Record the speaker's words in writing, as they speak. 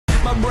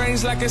my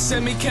brains like a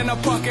semi, can I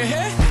park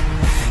ahead?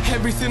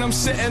 Everything I'm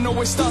sitting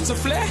always starts to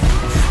flare.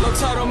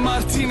 Lautaro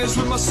Martinez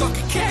with my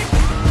soccer kick.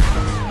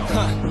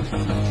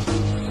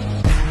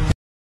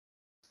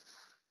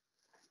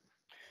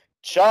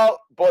 Ciao,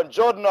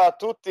 buongiorno a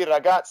tutti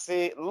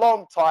ragazzi.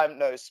 Long time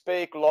no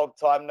speak, long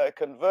time no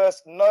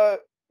converse, no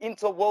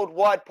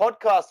inter-worldwide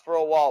podcast for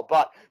a while,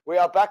 but we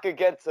are back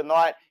again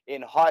tonight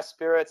in high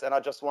spirits, and I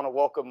just want to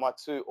welcome my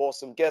two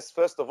awesome guests.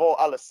 First of all,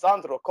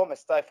 Alessandro, come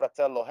stai,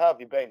 fratello? How have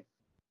you been?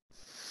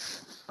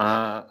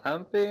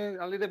 I'm being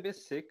a little bit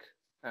sick,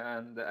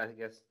 and I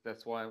guess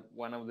that's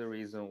one of the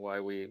reasons why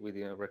we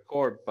didn't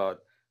record,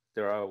 but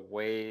there are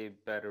way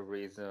better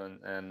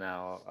reasons, and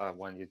now I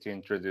want you to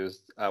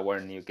introduce our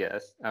new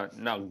guest,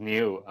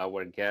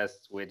 our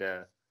guest with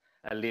a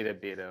little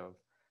bit of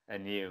a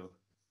new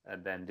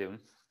addendum.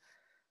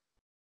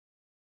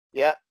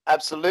 Yeah,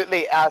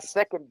 absolutely. Our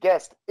second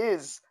guest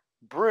is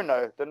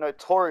Bruno, the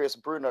notorious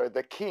Bruno,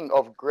 the king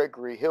of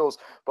Gregory Hills.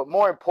 But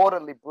more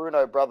importantly,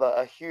 Bruno, brother,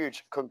 a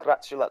huge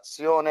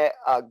congratulazione,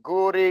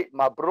 auguri,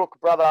 mabruk,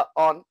 brother,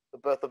 on the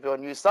birth of your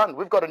new son.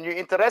 We've got a new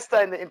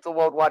interesta in the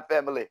Interworldwide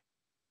family.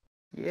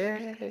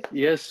 Yeah.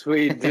 Yes,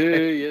 we do.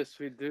 Yes,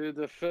 we do.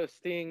 The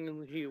first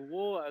thing he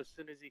wore as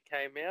soon as he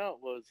came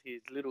out was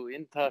his little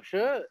Inter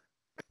shirt.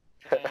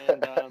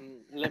 And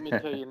let me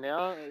tell you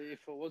now, if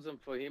it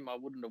wasn't for him, I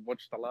wouldn't have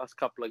watched the last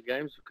couple of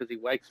games because he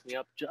wakes me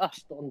up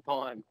just on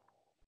time.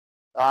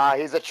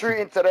 He's a true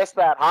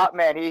interesta at heart,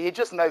 man. He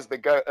just knows to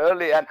go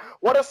early. And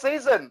what a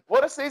season!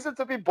 What a season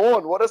to be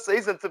born! What a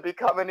season to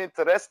become an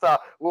interesta.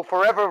 We'll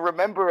forever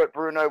remember it,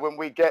 Bruno, when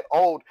we get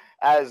old,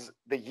 as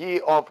the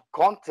year of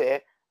Conte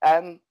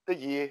and the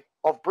year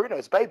of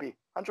Bruno's baby.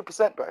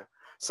 100%, bro.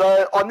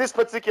 So on this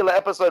particular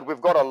episode,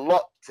 we've got a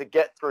lot to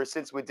get through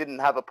since we didn't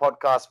have a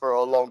podcast for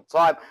a long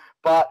time.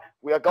 But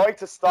we are going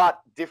to start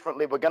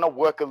differently. We're going to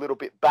work a little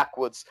bit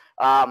backwards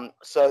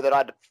so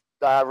that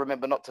I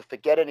remember not to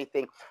forget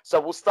anything. So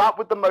we'll start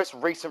with the most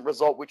recent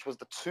result, which was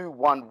the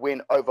 2-1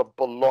 win over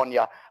Bologna.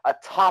 A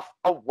tough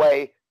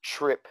away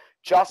trip,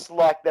 just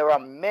like there are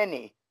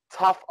many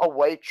tough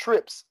away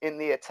trips in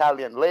the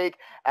Italian league.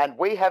 And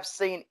we have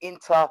seen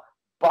Inter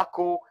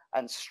buckle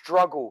and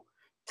struggle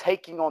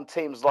taking on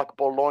teams like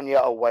Bologna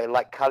away,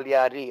 like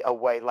Cagliari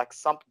away, like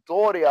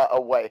Sampdoria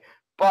away.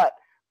 But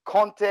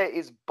Conte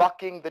is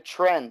bucking the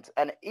trend.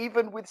 And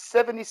even with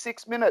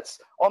 76 minutes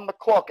on the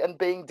clock and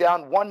being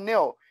down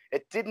 1-0,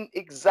 it didn't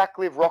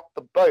exactly rock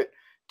the boat.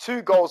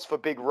 2 goals for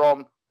Big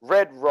Rom,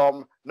 Red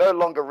Rom, no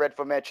longer red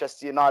for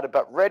Manchester United,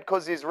 but red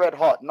because he's red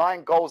hot.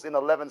 9 goals in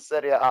 11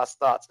 Serie A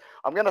starts.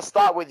 I'm going to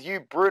start with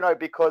you, Bruno,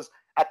 because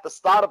at the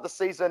start of the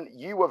season,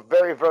 you were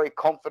very, very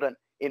confident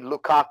in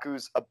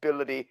Lukaku's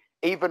ability,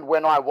 even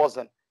when I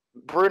wasn't.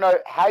 Bruno,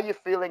 how are you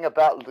feeling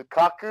about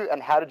Lukaku,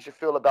 and how did you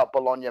feel about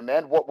Bologna,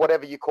 man?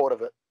 Whatever you caught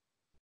of it.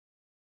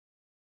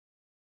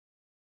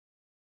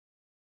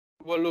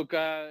 Well, look,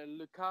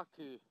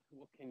 Lukaku,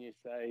 what can you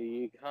say?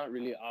 You can't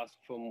really ask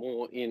for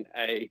more in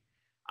a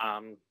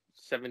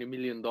 $70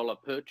 million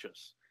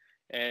purchase.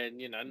 And,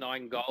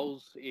 9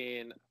 goals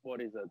in,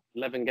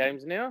 11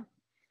 games now?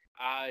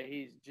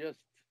 He's just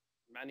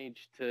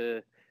managed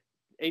to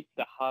eat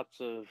the hearts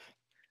of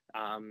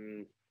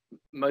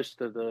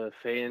most of the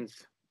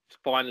fans,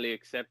 finally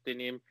accepting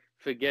him,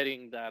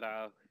 forgetting that,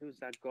 who's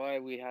that guy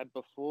we had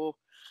before?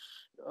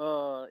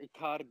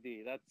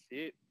 Icardi, that's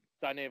it.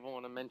 Don't even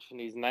want to mention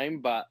his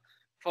name, but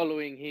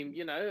following him,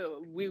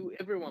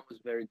 everyone was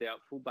very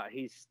doubtful, but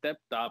he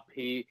stepped up.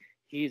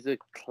 He's a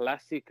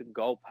classic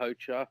goal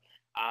poacher.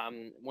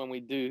 When we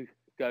do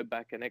go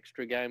back an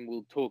extra game,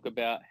 we'll talk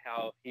about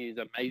how he's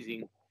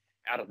amazing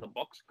out of the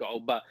box goal,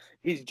 but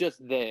he's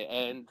just there,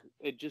 and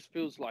it just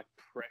feels like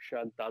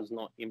pressure does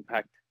not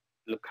impact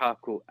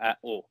Lukaku at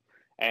all.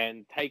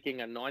 And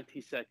taking a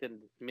 92nd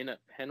minute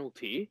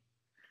penalty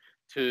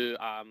to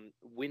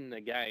win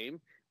the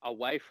game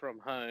away from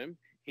home,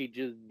 he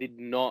just did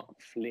not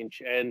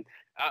flinch. And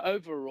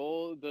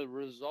overall, the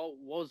result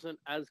wasn't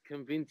as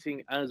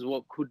convincing as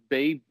what could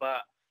be,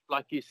 but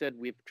like you said,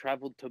 we've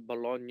travelled to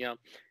Bologna.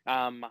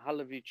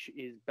 Mihajlovic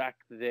is back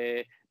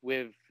there.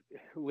 We've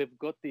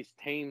got this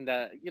team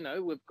that,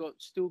 we've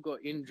still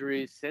got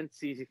injuries.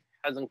 Sensi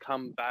hasn't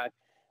come back.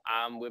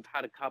 We've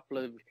had a couple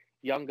of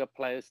younger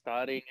players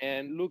starting.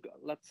 And look,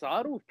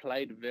 Lazzaro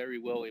played very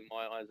well in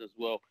my eyes as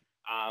well.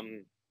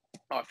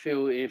 I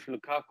feel if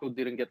Lukaku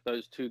didn't get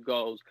those 2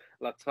 goals,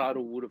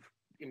 Lazzaro would have,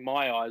 in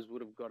my eyes,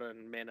 would have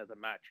gotten man of the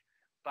match.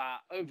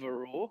 But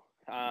overall,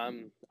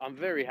 I'm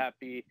very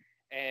happy.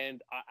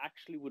 And I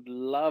actually would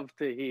love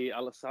to hear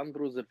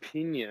Alessandro's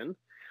opinion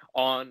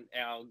on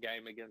our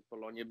game against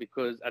Bologna,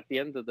 because at the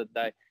end of the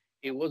day,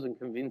 it wasn't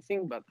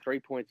convincing, but 3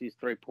 points is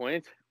 3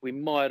 points. We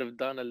might have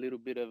done a little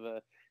bit of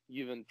a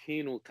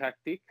Juventino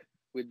tactic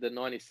with the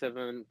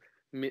 92nd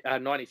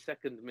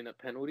minute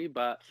penalty,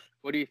 but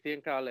what do you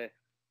think, Ale?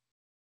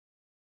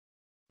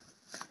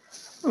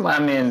 I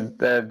mean,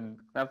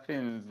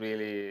 nothing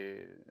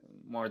really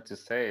more to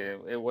say.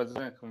 It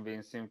wasn't a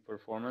convincing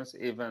performance,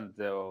 even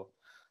though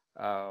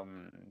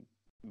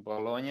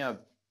Bologna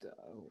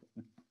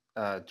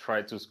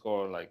tried to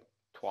score like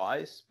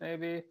twice,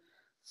 maybe.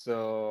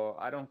 So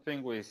I don't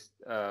think we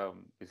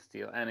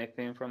steal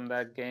anything from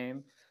that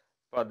game,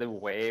 but the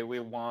way we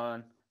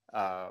won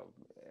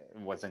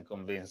wasn't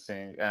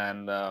convincing,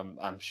 and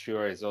I'm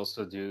sure it's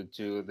also due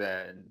to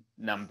the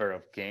number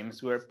of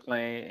games we're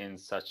playing in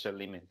such a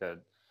limited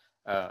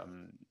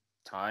um,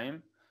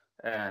 time,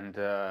 and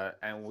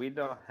we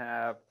don't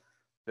have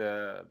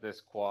the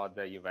squad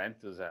that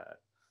Juventus had,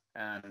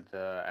 and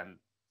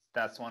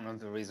that's one of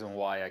the reasons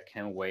why I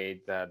can't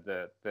wait that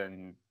the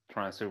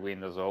transfer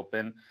window's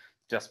open,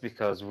 just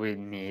because we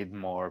need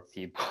more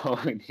people,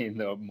 we need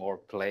more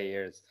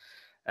players.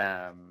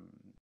 Um,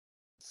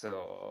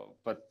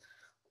 but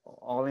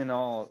all in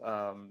all,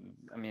 I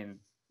mean,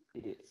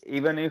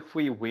 even if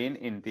we win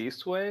in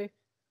this way,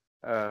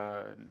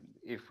 uh,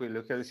 if we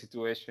look at the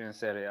situation in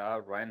Serie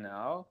A right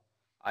now,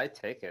 I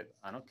take it.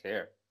 I don't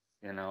care.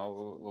 You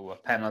know, a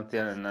penalty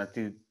in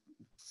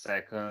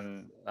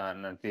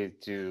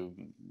 92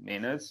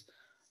 minutes,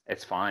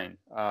 it's fine.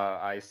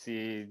 I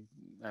see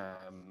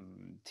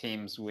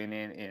teams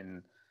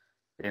winning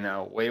in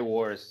a way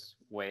worse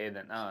way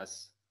than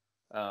us.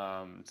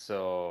 And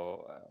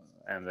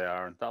they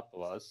are on top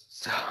of us.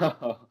 So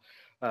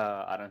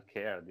I don't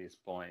care at this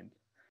point.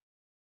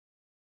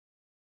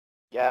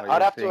 Yeah, What do I'd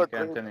you have to think, agree.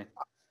 Anthony?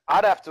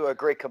 I'd have to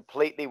agree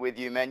completely with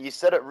you, man. You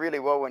said it really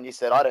well when you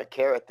said, I don't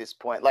care at this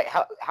point. Like,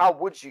 how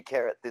would you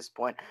care at this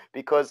point?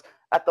 Because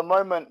at the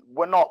moment,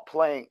 we're not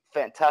playing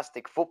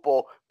fantastic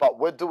football, but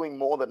we're doing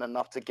more than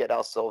enough to get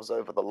ourselves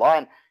over the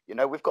line. You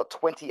know, we've got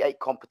 28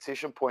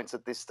 competition points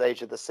at this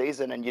stage of the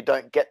season, and you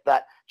don't get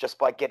that just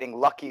by getting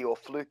lucky or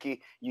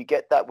fluky. You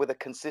get that with a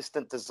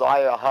consistent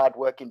desire, hard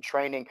work in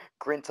training,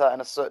 grinter,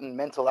 and a certain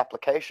mental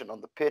application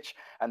on the pitch.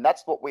 And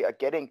that's what we are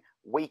getting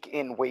week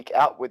in, week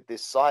out with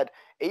this side.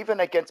 Even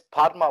against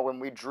Parma when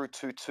we drew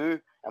 2-2,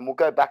 and we'll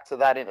go back to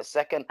that in a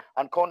second.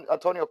 And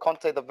Antonio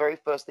Conte, the very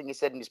first thing he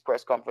said in his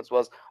press conference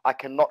was, I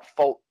cannot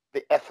fault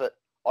the effort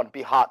on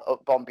behalf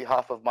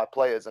of my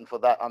players, and for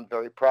that I'm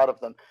very proud of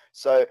them.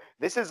 So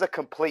this is a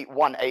complete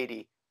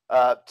 180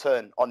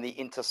 turn on the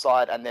Inter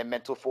side and their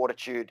mental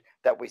fortitude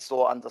that we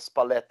saw under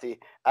Spalletti.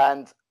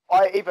 And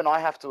I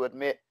have to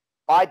admit,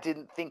 I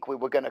didn't think we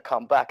were going to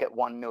come back at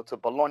 1-0 to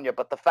Bologna,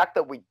 but the fact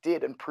that we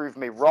did and proved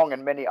me wrong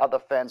and many other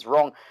fans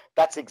wrong,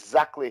 that's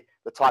exactly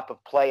the type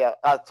of player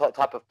and the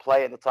type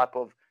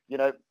of,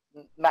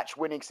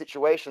 match-winning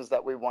situations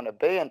that we want to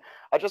be. And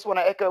I just want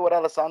to echo what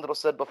Alessandro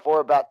said before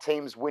about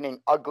teams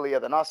winning uglier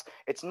than us.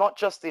 It's not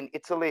just in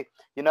Italy.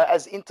 You know,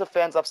 as Inter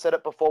fans, I've said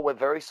it before, we're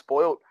very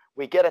spoiled.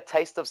 We get a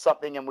taste of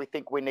something and we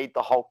think we need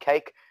the whole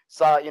cake.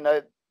 So,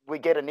 we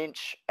get an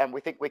inch and we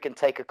think we can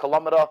take a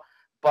kilometer,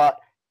 but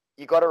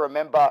you got to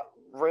remember,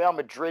 Real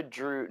Madrid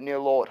drew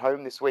 0-0 at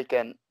home this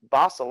weekend.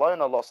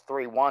 Barcelona lost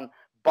 3-1.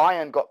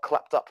 Bayern got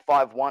clapped up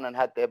 5-1 and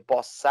had their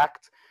boss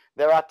sacked.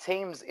 There are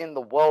teams in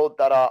the world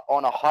that are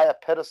on a higher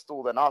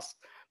pedestal than us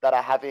that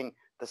are having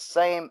the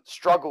same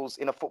struggles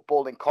in a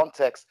footballing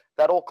context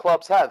that all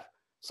clubs have.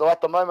 So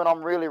at the moment,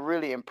 I'm really,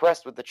 really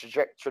impressed with the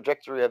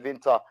trajectory of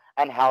Inter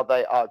and how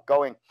they are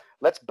going.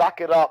 Let's back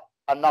it up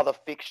another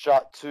fixture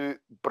to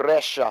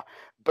Brescia.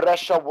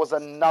 Brescia was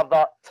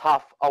another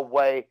tough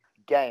away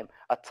game.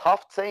 A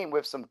tough team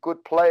with some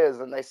good players,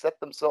 and they set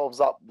themselves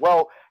up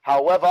well.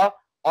 However,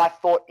 I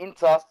thought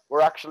Inter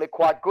were actually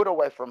quite good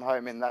away from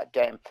home in that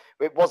game.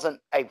 It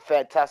wasn't a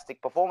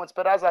fantastic performance,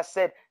 but as I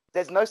said,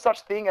 there's no such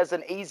thing as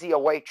an easy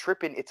away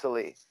trip in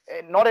Italy.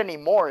 Not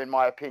anymore, in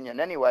my opinion,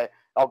 anyway.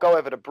 I'll go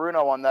over to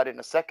Bruno on that in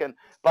a second.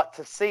 But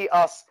to see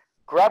us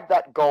grab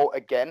that goal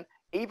again,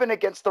 even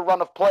against the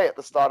run of play at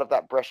the start of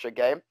that Brescia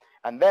game,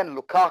 and then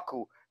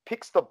Lukaku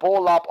picks the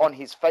ball up on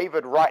his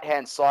favored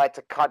right-hand side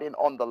to cut in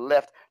on the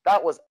left.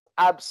 That was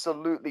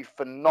absolutely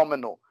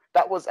phenomenal.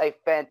 That was a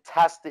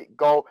fantastic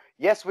goal.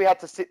 Yes, we had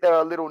to sit there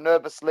a little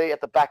nervously at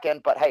the back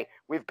end, but hey,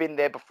 we've been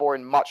there before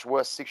in much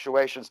worse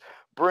situations.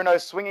 Bruno,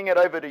 swinging it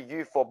over to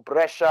you for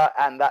Brescia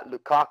and that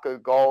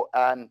Lukaku goal.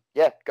 And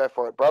yeah, go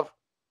for it, bruv.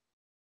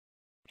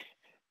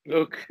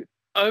 Look,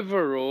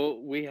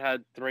 overall, we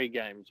had 3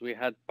 games. We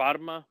had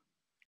Parma,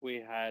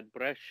 we had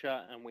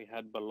Brescia, and we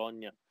had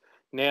Bologna.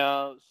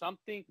 Now,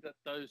 something that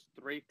those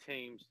 3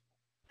 teams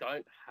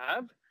don't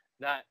have,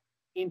 that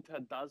Inter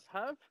does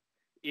have,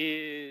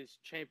 is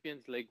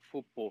Champions League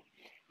football.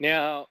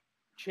 Now,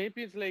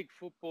 Champions League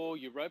football,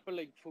 Europa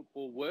League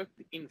football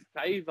worked in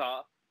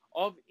favour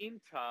of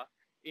Inter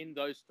in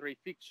those 3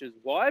 fixtures.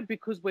 Why?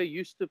 Because we're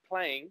used to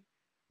playing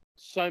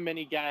so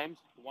many games,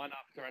 one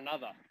after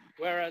another.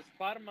 Whereas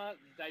Parma,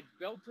 they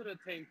belted a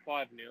team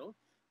 5-0,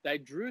 they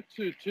drew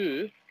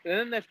 2-2, and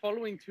then their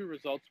following 2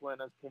 results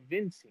weren't as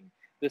convincing.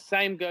 The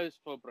same goes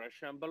for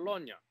Brescia and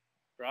Bologna,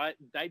 right?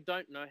 They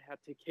don't know how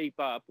to keep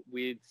up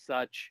with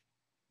such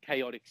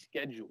chaotic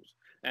schedules.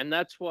 And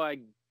that's why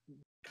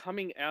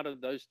coming out of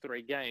those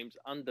 3 games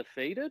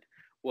undefeated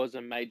was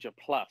a major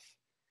plus.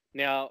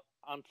 Now,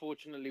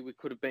 unfortunately, we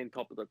could have been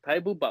top of the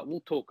table, but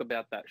we'll talk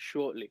about that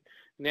shortly.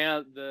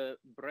 Now, the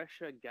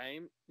Brescia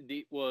game,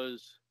 it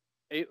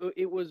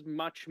was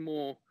much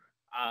more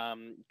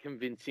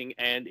convincing,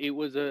 and it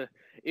was a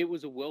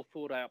well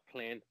thought out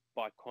plan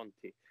by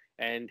Conte,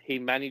 and he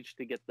managed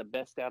to get the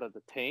best out of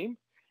the team,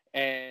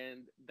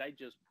 and they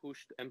just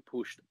pushed and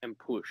pushed and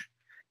pushed.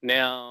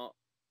 Now,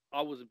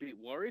 I was a bit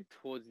worried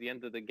towards the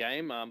end of the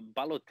game.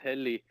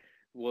 Balotelli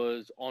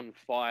was on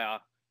fire.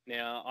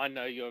 Now, I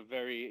know you're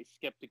very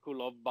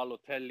skeptical of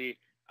Balotelli,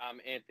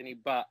 Anthony,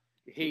 but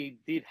he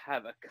did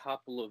have a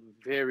couple of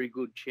very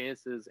good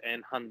chances,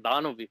 and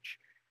Handanovic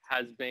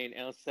has been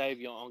our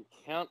saviour on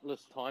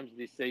countless times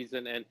this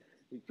season, and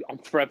I'm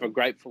forever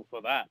grateful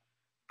for that.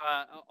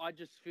 But I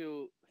just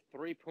feel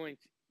 3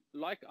 points,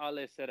 like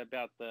Ale said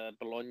about the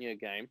Bologna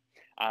game,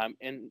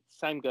 and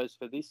same goes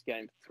for this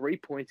game. 3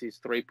 points is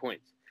 3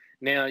 points.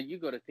 Now, you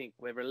got to think,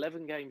 we're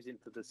 11 games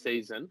into the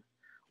season.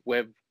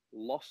 We've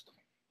lost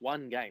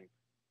one game.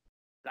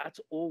 That's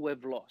all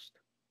we've lost.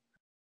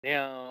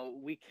 Now,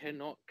 we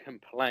cannot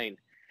complain.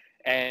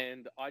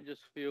 And I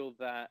just feel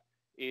that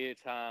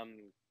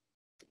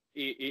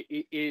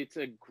it's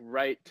a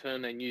great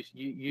turn, and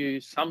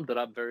you summed it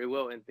up very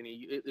well,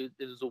 Anthony. It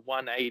was a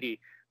 180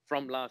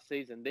 from last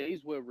season.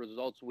 These were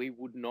results we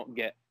would not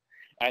get.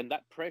 And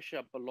that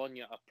pressure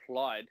Bologna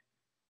applied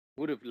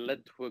would have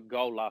led to a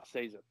goal last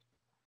season.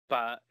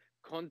 But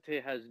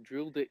Conte has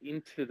drilled it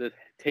into the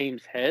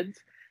team's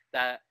heads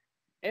that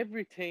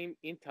every team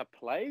Inter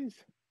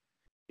plays,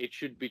 it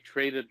should be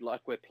treated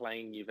like we're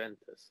playing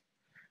Juventus.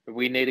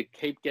 We need to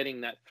keep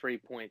getting that 3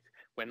 points.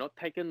 We're not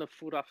taking the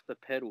foot off the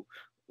pedal.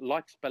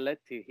 Like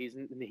Spalletti, he's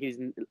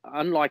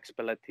unlike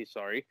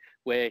Spalletti,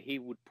 where he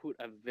would put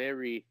a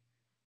very,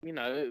 we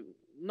didn't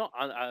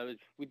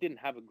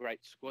have a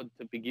great squad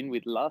to begin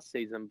with last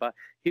season, but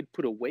he'd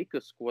put a weaker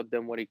squad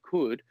than what he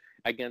could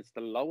against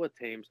the lower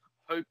teams,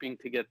 hoping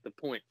to get the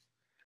points.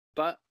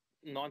 But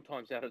 9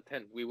 times out of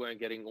 10, we weren't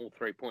getting all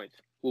 3 points.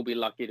 We'll be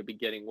lucky to be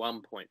getting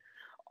 1 point.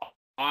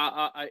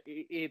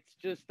 It's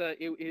just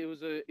it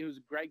was a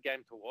great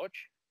game to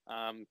watch.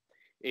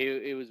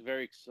 It was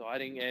very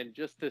exciting, and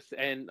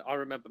I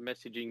remember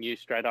messaging you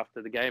straight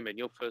after the game, and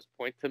your first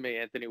point to me,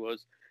 Anthony,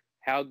 was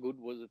how good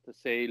was it to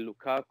see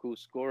Lukaku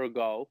score a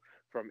goal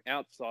from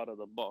outside of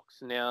the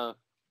box. Now,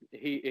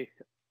 I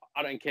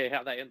don't care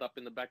how they end up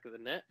in the back of the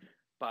net,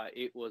 but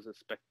it was a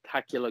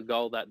spectacular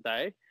goal that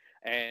day.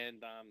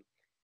 And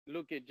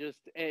look,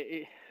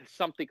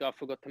 something I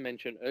forgot to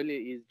mention earlier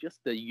is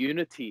just the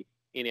unity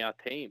in our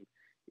team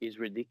is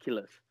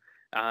ridiculous.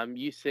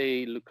 You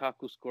see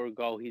Lukaku score a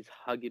goal, he's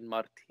hugging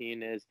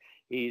Martinez,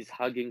 he's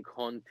hugging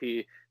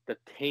Conte. The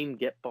team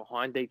get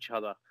behind each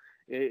other.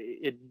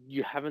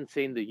 You haven't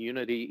seen the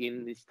unity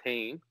in this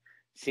team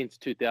since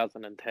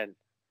 2010.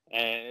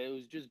 And it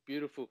was just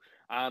beautiful.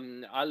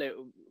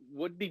 Ale,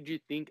 what did you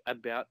think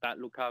about that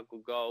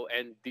Lukaku goal?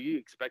 And do you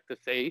expect to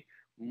see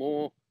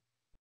more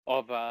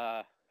of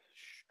a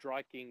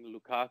striking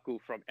Lukaku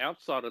from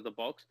outside of the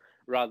box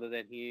rather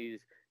than his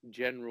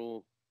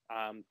general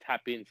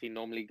tap-ins he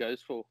normally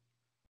goes for?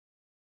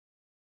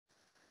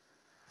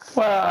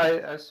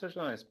 Well, I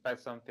certainly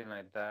expect something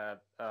like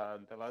that.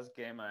 The last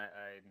game, I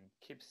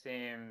keep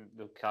seeing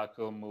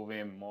Lukaku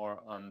moving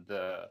more on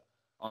the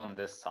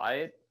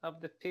side of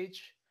the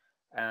pitch,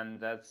 and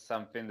that's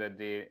something that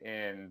did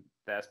in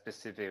that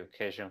specific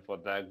occasion for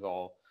that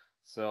goal.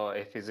 So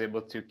if he's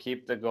able to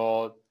keep the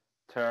goal,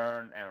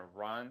 turn and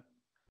run,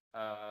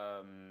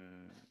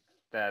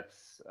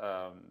 that's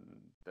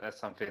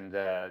something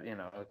that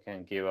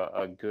can give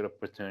a good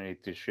opportunity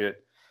to shoot.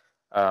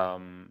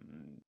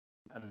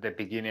 At the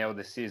beginning of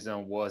the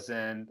season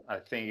I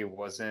think it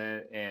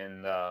wasn't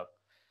in a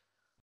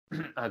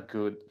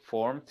good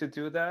form to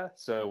do that.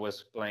 So it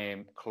was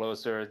playing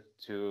closer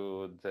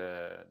to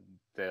the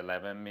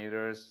 11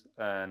 meters,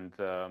 and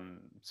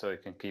so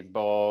it can keep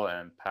ball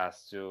and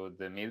pass to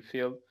the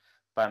midfield.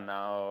 But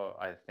now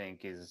I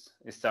think is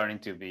starting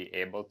to be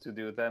able to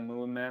do that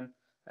movement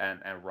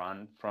and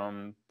run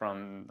from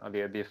a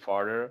little bit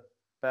farther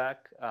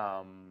back.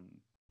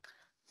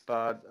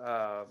 But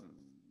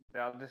the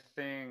other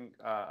thing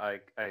I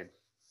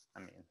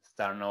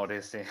start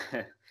noticing,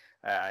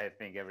 I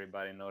think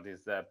everybody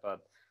noticed that,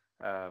 but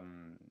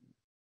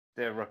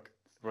the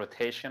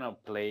rotation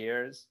of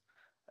players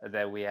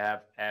that we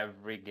have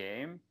every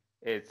game,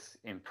 it's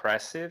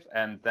impressive,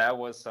 and that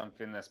was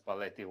something that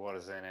Spalletti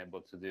wasn't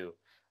able to do.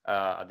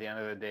 At the end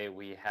of the day,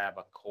 we have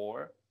a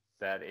core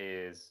that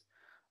is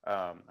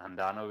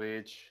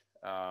Handanovic,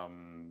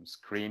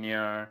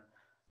 Skriniar,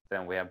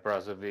 then we have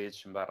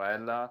Brozovic,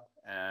 Barella,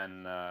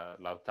 and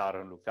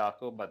Lautaro and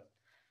Lukaku. But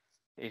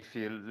if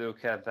you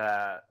look at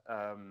that,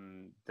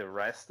 the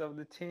rest of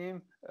the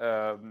team,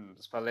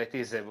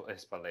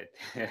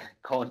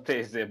 Conte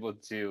is able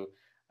to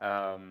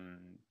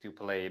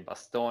play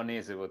Bastoni,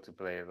 is able to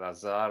play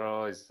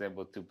Lazaro, is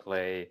able to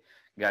play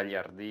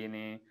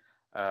Gagliardini,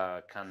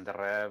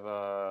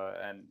 Candreva,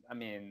 and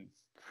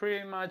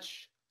pretty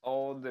much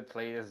all the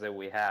players that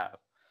we have.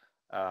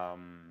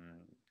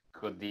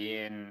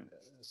 Godin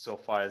so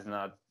far is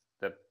not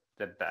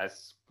the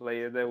best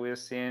player that we've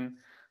seen,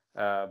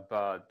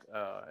 but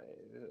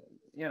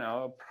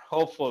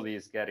hopefully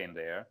he's getting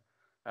there.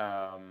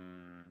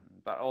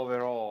 But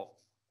overall,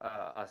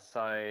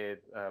 aside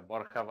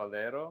Borja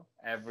Valero,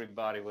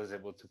 everybody was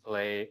able to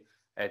play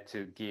and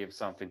to give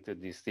something to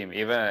this team.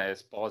 Even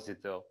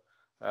Esposito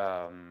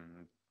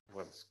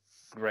was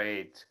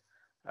great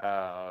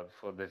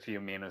for the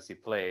few minutes he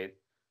played.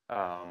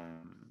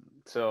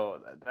 So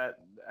that,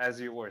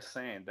 as you were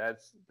saying, that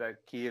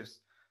gives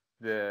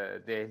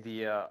the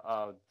idea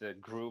of the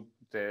group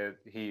that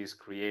he is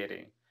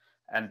creating,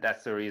 and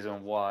that's the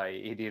reason why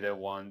he didn't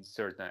want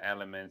certain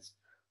elements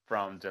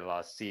from the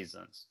last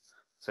seasons,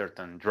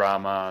 certain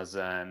dramas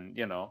and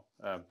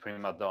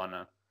prima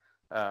donna.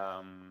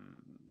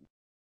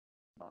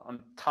 On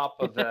top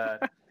of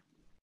that,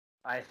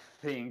 I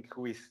think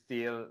we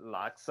still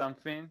lack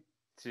something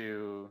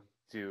to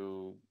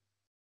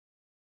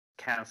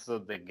cancel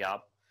the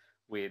gap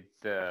with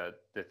the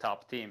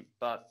top team.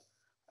 But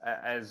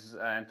as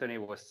Anthony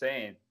was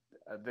saying,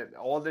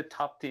 all the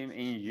top team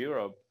in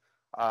Europe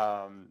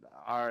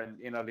are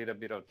in a little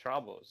bit of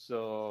trouble.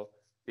 So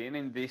being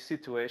in this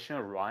situation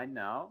right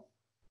now,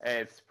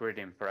 it's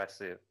pretty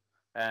impressive.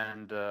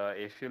 And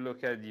if you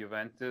look at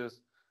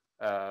Juventus,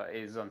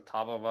 is on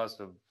top of us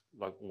with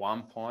like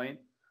 1 point.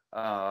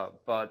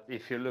 But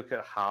if you look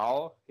at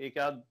how he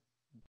got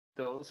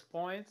those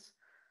points,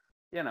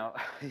 you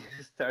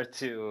start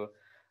to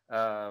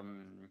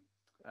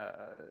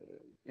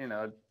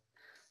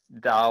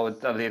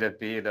doubt a little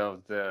bit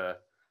of the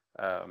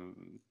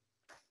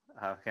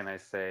how can I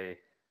say,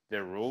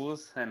 the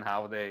rules and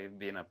how they've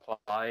been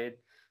applied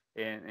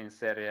in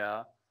Serie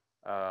A.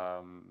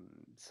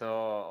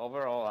 So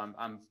overall,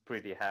 I'm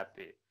pretty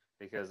happy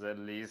because at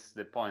least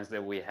the points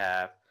that we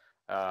have,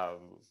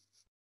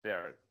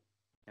 they're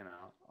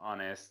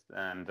honest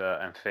and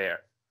fair.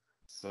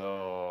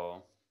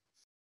 So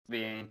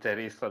being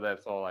Interista,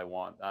 that's all I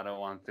want. I don't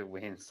want to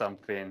win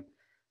something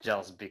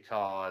just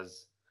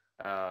because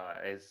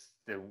it's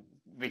the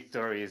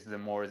victory is the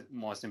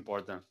most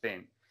important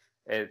thing.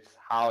 It's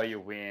how you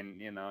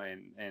win,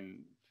 in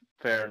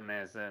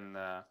fairness and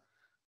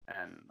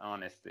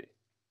honesty.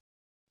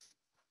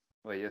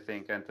 What do you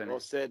think, Anthony? Well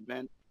said,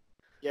 man.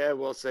 Yeah,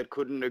 well said.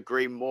 Couldn't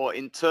agree more.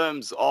 In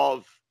terms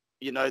of,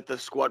 the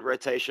squad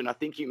rotation, I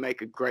think you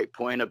make a great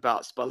point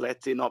about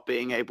Spalletti not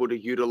being able to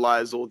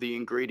utilize all the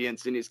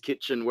ingredients in his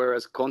kitchen,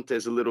 whereas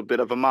Conte's a little bit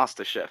of a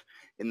master chef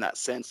in that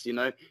sense.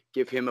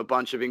 Give him a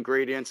bunch of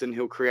ingredients and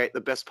he'll create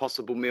the best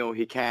possible meal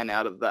he can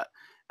out of that.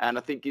 And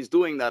I think he's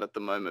doing that at the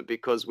moment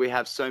because we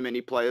have so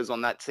many players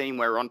on that team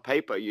where on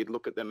paper you'd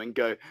look at them and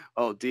go,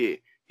 oh dear,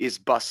 is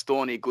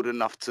Bastoni good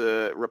enough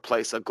to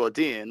replace a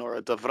Godin or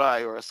a De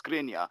Vrij or a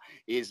Skriniar?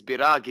 Is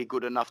Biraghi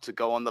good enough to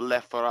go on the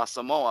left for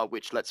Asamoah,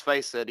 which, let's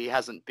face it, he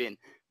hasn't been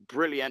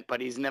brilliant, but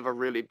he's never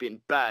really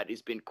been bad.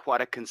 He's been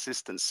quite a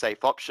consistent,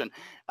 safe option.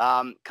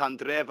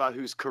 Candreva,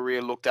 whose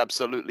career looked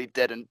absolutely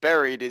dead and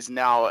buried, is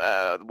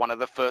now one of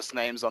the first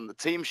names on the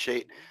team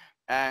sheet.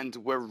 And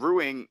we're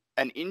ruining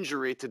an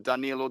injury to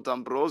Danilo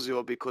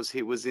D'Ambrosio because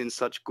he was in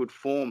such good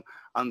form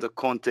under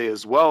Conte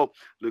as well.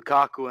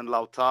 Lukaku and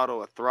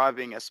Lautaro are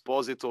thriving.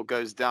 Esposito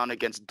goes down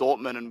against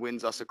Dortmund and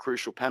wins us a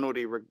crucial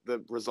penalty.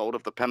 The result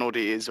of the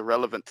penalty is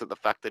irrelevant to the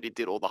fact that he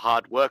did all the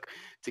hard work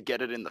to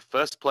get it in the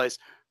first place.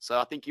 So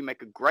I think you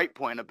make a great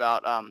point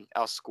about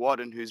our squad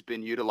and who's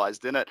been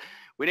utilized in it.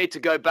 We need to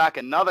go back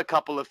another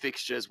couple of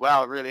fixtures.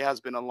 Wow, it really has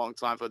been a long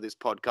time for this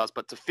podcast.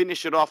 But to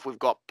finish it off, we've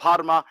got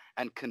Parma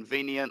and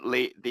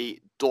conveniently the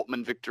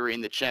Dortmund victory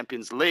in the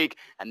Champions League.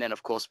 And then,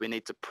 of course, we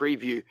need to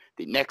preview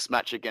the next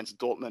match against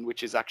Dortmund,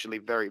 which is actually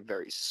very,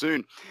 very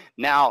soon.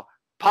 Now,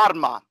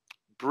 Parma,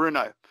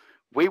 Bruno,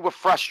 we were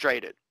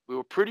frustrated. We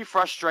were pretty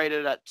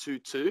frustrated at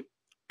 2-2.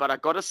 But I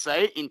got to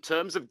say, in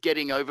terms of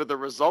getting over the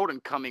result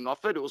and coming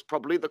off it, it was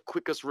probably the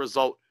quickest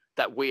result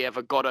that we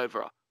ever got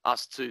over,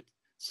 us two.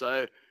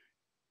 So,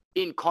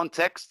 in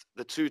context,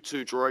 the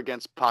 2-2 draw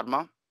against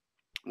Parma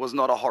was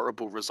not a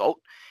horrible result.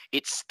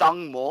 It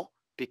stung more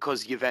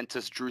because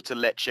Juventus drew to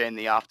Lecce in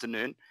the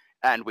afternoon,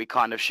 and we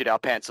kind of shit our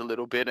pants a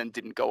little bit and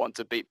didn't go on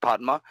to beat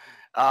Parma.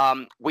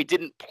 We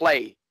didn't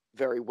play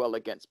very well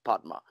against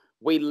Parma.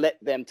 We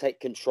let them take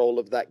control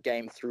of that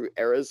game through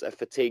errors. A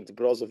fatigued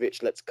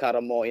Brozovic lets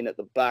Karamo in at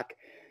the back.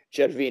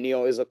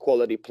 Gervinho is a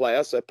quality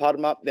player. So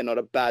Parma, they're not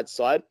a bad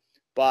side.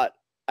 But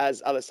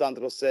as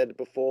Alessandro said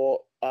before,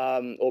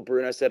 or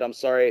Bruno said, I'm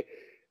sorry,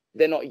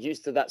 they're not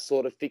used to that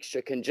sort of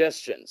fixture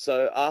congestion.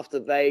 So after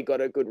they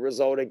got a good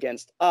result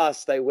against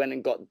us, they went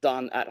and got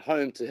done at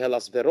home to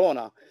Hellas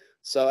Verona.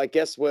 So I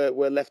guess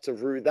we're left to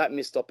rue that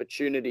missed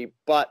opportunity.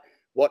 But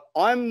what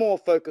I'm more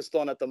focused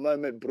on at the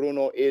moment,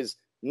 Bruno, is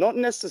not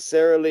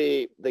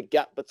necessarily the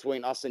gap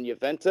between us and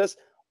Juventus.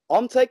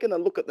 I'm taking a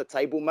look at the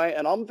table, mate,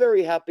 and I'm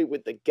very happy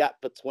with the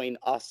gap between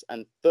us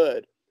and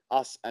third,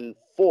 us and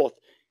fourth.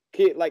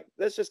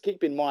 Let's just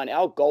keep in mind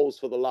our goals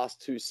for the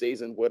last two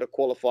seasons was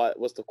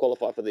to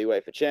qualify for the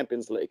UEFA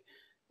Champions League.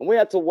 And we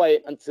had to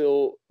wait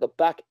until the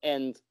back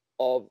end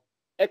of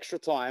extra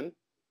time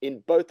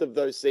in both of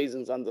those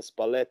seasons under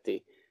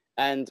Spalletti.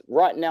 And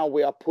right now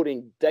we are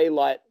putting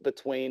daylight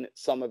between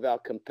some of our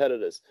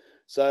competitors.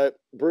 So,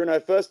 Bruno,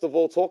 first of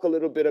all, talk a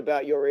little bit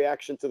about your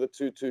reaction to the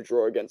 2-2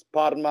 draw against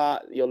Parma,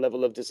 your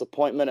level of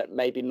disappointment at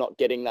maybe not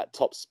getting that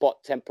top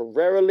spot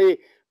temporarily,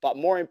 but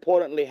more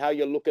importantly, how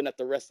you're looking at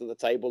the rest of the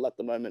table at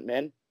the moment,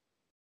 man.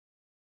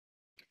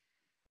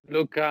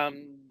 Look,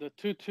 the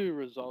 2-2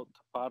 result to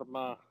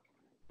Parma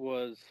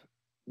was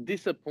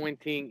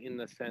disappointing in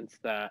the sense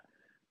that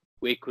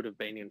we could have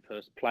been in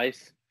first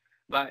place.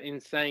 But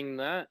in saying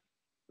that,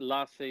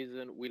 last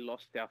season we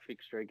lost our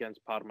fixture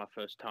against Parma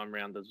first time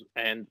round,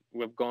 and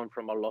we've gone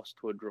from a loss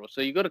to a draw. So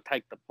you've got to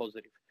take the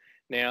positive.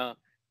 Now,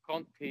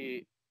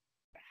 Conte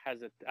has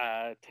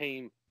a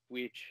team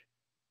which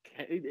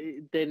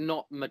they're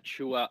not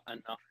mature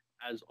enough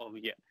as of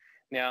yet.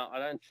 Now, I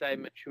don't say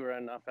mature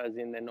enough as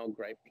in they're not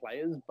great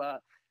players,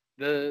 but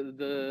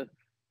the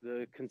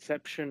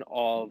conception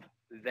of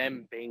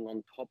them being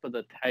on top of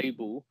the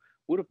table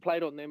would have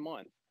played on their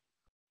minds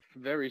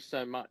very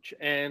so much.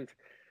 And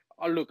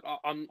look,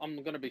 I'm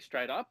going to be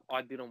straight up.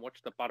 I didn't watch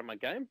the Parma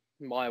game.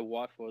 My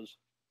wife was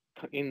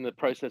in the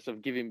process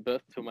of giving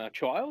birth to my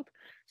child,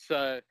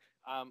 so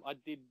I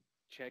did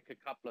check a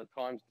couple of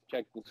times to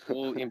check the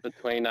score in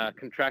between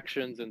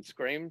contractions and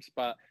screams,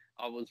 but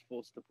I was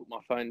forced to put my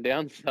phone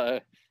down. So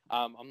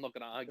I'm not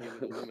going to argue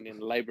with a woman in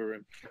the labour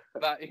room.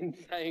 But in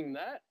saying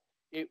that,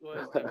 it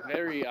was a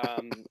very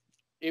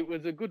it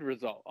was a good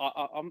result.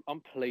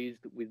 I'm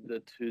pleased with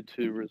the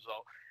 2-2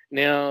 result.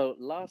 Now,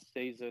 last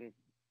season,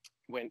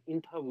 when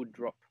Inter would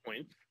drop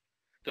points,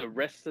 the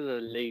rest of the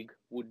league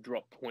would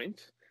drop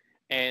points.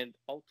 And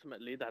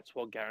ultimately, that's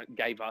what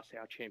gave us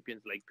our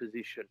Champions League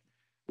position,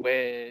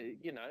 where,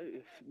 you know,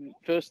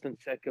 first and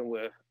second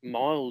were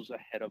miles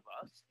ahead of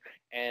us,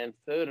 and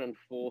third and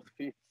fourth,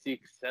 fifth,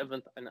 sixth,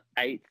 seventh, and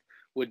eighth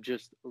were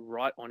just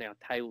right on our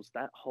tails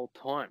that whole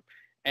time.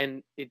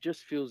 And it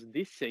just feels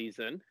this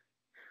season,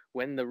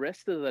 when the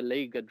rest of the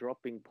league are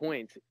dropping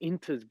points,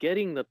 Inter's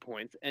getting the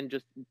points and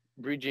just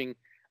bridging,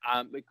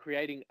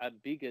 creating a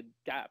bigger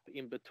gap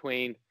in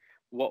between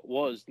what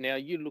was. Now,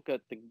 you look at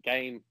the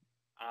game,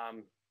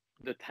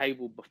 the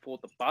table before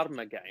the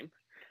Parma game,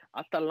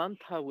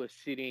 Atalanta was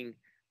sitting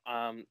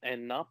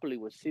and Napoli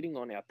was sitting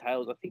on our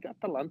tails. I think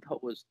Atalanta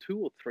was 2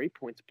 or 3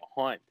 points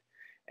behind.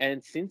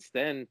 And since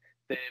then,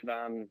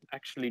 they've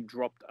actually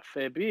dropped a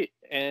fair bit.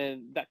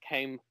 And that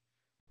came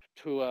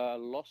to a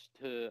loss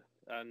to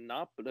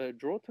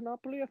draw to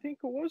Napoli, I think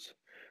it was,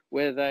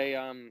 where they,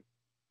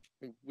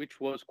 which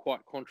was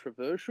quite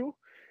controversial.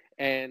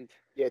 And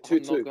yeah,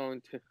 2-2. I'm not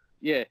going to,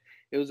 yeah,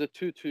 it was a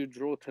 2-2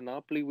 draw to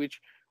Napoli,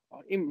 which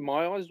in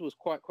my eyes was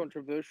quite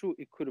controversial.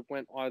 It could have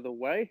went either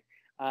way.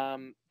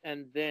 And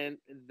then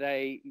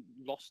they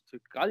lost to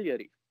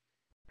Cagliari,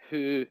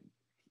 who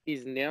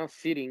is now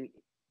sitting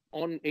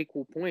on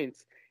equal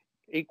points.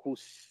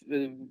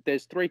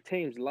 There's 3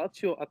 teams: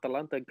 Lazio,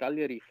 Atalanta,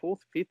 Cagliari, 4th,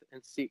 5th,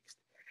 and 6th.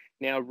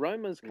 Now,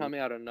 Roma's come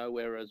out of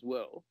nowhere as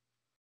well.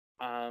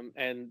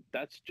 And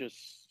that's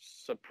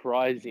just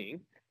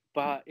surprising.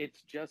 But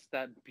it's just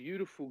that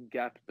beautiful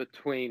gap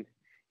between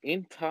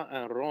Inter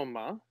and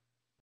Roma,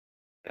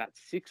 that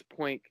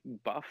 6-point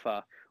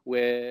buffer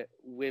where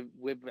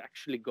we've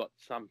actually got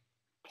some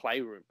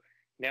playroom.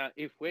 Now,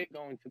 if we're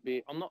going to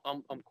be,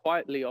 I'm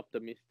quietly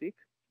optimistic.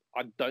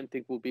 I don't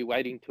think we'll be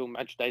waiting till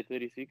match day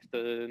 36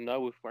 to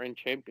know if we're in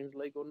Champions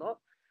League or not.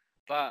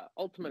 But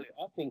ultimately,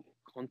 I think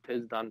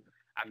Conte's done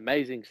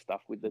amazing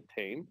stuff with the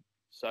team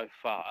so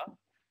far,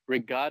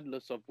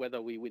 regardless of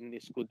whether we win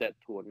this Scudetto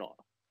or not.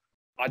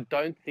 I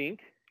don't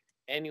think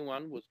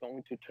anyone was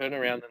going to turn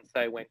around and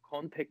say when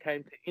Conte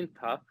came to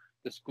Inter,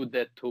 the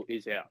Scudetto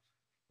is ours,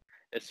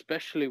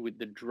 especially with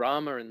the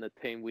drama in the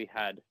team we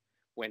had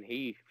when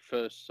he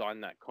first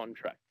signed that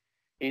contract.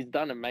 He's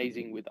done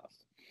amazing with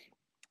us.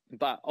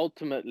 But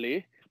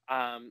ultimately,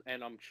 and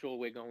I'm sure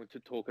we're going to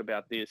talk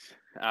about this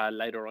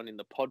later on in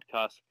the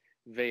podcast,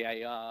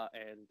 VAR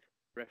and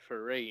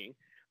refereeing,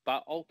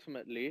 but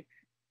ultimately,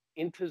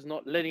 Inter's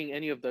not letting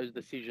any of those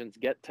decisions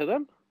get to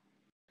them,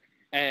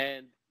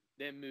 and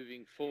they're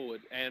moving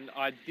forward. And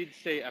I did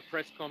see a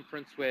press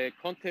conference where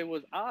Conte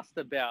was asked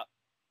about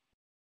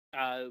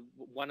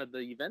one of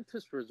the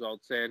Juventus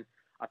results, and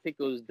I think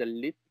it was De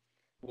Ligt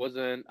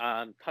wasn't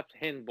touch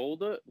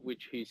handballed it,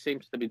 which he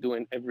seems to be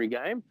doing every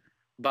game.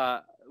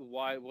 But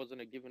why wasn't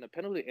it given a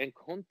penalty? And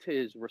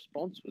Conte's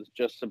response was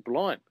just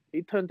sublime.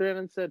 He turned around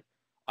and said,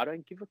 I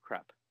don't give a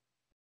crap.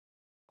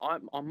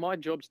 My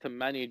job's to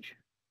manage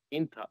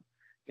Inter.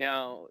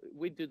 Now,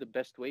 we do the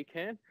best we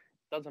can.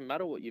 Doesn't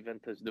matter what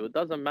Juventus do. It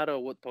doesn't matter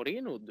what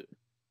Torino do.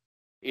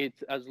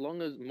 It's as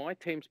long as my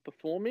team's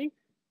performing,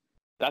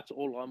 that's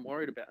all I'm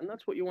worried about. And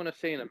that's what you want to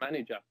see in a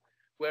manager.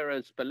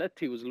 Whereas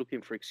Spalletti was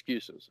looking for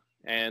excuses.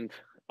 And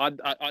I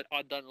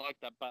don't like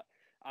that. But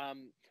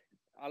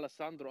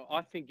Alessandro,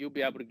 I think you'll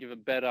be able to give a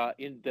better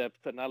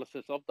in-depth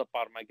analysis of the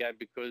Parma game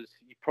because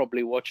you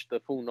probably watched the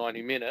full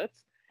 90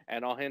 minutes,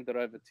 and I'll hand it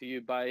over to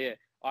you. But yeah,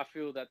 I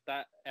feel that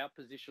our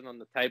position on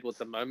the table at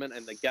the moment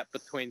and the gap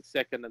between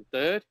second and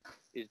third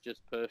is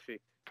just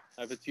perfect.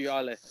 Over to you,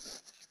 Ale.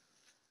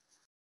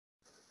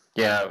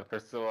 Yeah,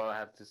 first of all, I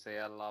have to say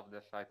I love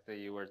the fact that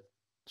you were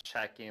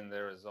checking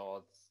the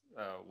results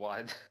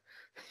why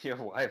your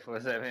wife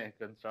was having a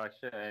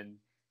contraction, and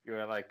you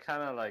were like,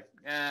 kind of like,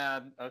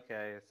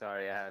 okay,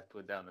 sorry, I have to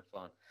put down the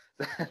phone.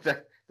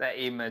 That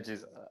image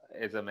is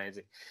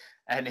amazing.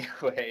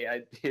 Anyway,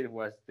 I did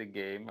watch the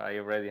game. I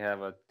already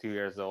have a 2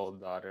 years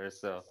old daughter,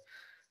 so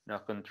no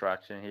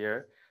contraction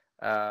here.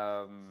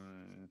 But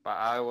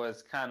I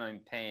was kind of in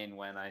pain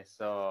when I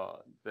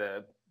saw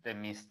the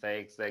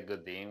mistakes that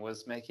Godin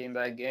was making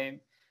that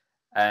game,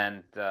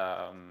 and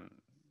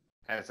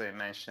as I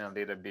mentioned a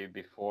little bit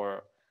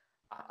before,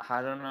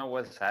 I don't know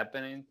what's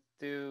happening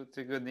to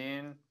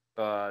Godin,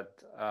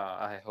 but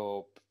I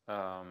hope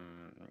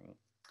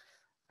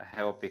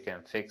he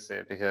can fix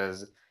it,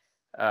 because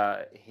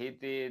he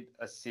did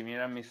a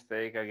similar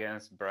mistake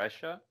against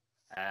Brescia,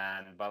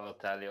 and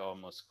Balotelli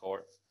almost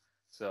scored.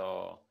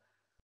 So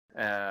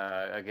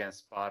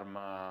against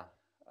Parma,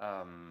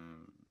 I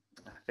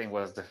think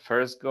was the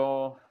first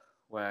goal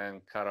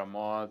when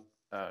Karamot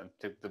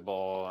took the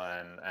ball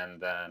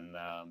and then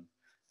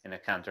in a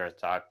counter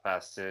attack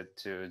passed it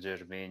to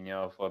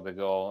Gervinho for the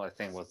goal. I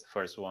think was the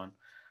first one.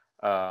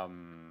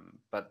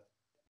 But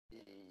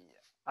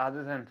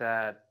other than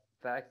that,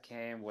 that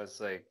game was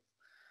like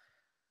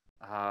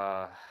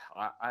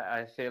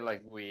I feel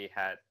like we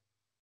had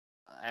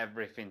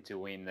everything to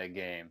win the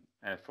game,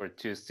 and for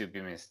two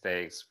stupid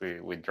mistakes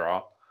we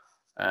draw.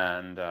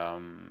 And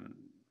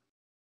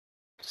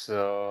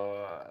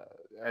so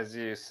as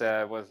you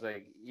said, it was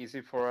like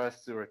easy for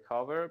us to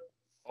recover,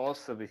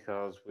 also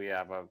because we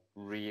have a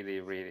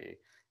really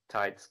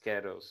tight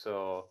schedule,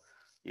 so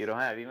you don't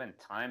have even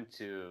time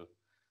to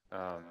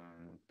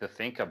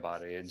think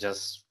about it. You're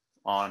just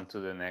on to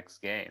the next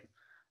game.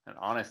 And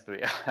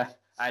honestly,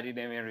 I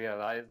didn't even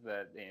realize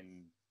that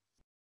in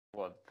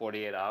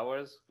 48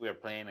 hours we're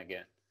playing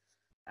again,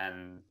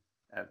 and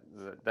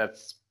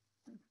that's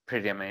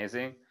pretty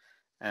amazing,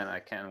 and I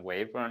can't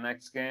wait for the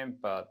next game.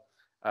 But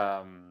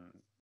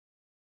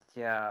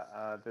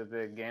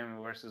the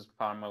game versus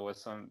Parma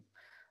was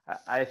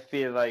I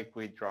feel like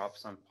we dropped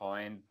some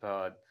point,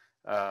 but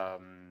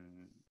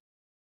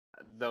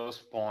those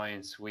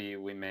points we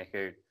make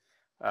it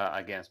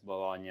against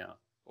Bologna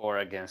or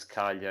against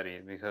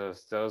Cagliari,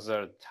 because those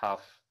are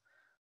tough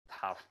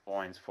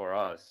points for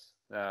us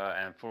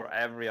and for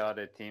every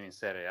other team in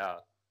Serie A.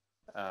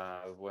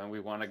 When we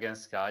won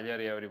against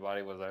Cagliari,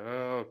 everybody was like,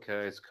 oh,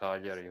 okay, it's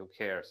Cagliari, who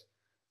cares?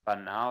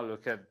 But now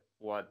look at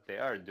what they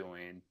are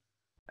doing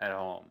at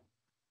home.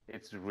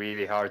 It's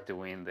really hard to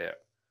win there.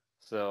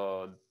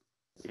 So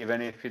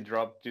even if we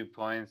drop 2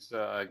 points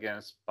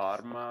against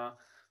Parma,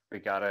 we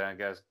got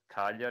against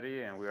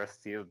Cagliari, and we are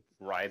still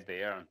right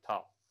there on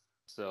top.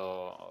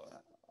 So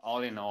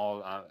all in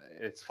all,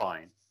 it's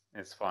fine.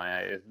 It's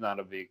fine. It's not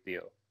a big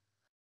deal.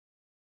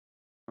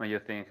 What do you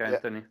think,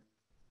 Anthony?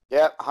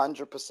 Yeah,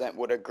 100%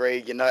 would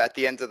agree. You know, at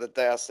the end of the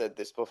day, I said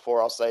this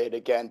before, I'll say it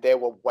again. There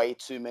were way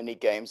too many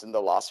games in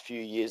the last few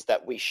years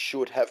that we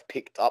should have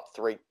picked up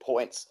 3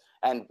 points,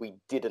 and we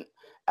didn't.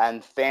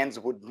 And fans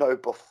would know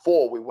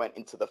before we went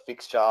into the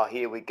fixture,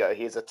 here we go.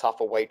 Here's a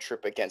tough away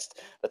trip against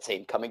the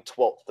team coming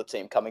 12th, the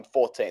team coming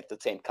 14th, the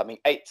team coming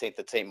 18th,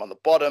 the team on the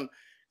bottom,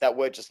 that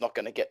we're just not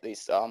going to get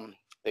these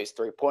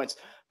 3 points.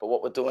 But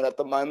what we're doing at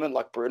the moment,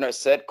 like Bruno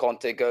said,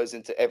 Conte goes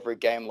into every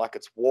game like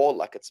it's war,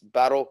 like it's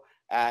battle.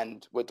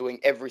 And we're doing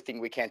everything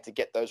we can to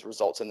get those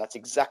results. And that's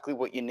exactly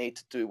what you need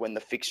to do when the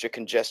fixture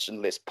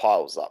congestion list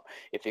piles up.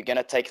 If you're going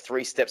to take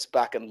 3 steps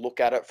back and look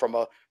at it from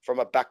a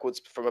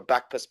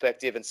back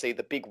perspective and see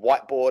the big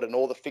whiteboard and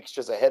all the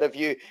fixtures ahead of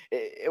you,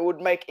 it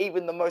would make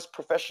even the most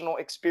professional,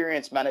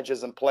 experienced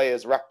managers and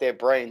players rack their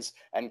brains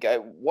and go,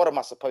 what am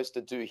I supposed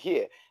to do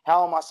here?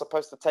 How am I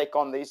supposed to take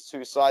on these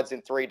 2 sides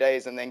in 3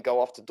 days and then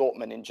go off to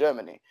Dortmund in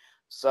Germany?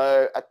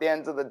 So at the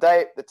end of the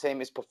day, the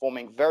team is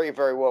performing very,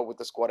 very well with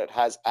the squad it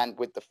has and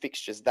with the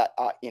fixtures that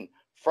are in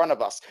front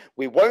of us.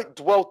 We won't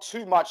dwell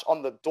too much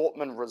on the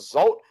Dortmund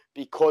result,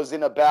 because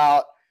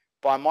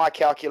by my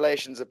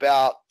calculations,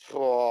 about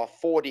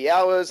 40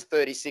 hours,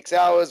 36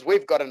 hours,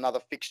 we've got another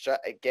fixture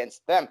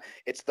against them.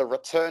 It's the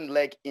return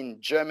leg in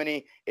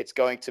Germany. It's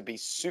going to be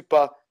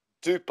super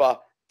duper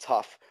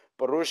tough.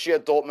 Borussia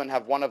Dortmund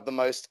have one of the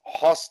most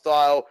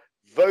hostile,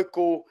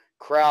 vocal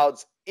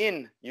crowds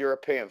in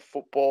European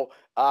football.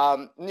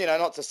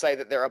 Not to say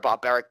that they're a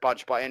barbaric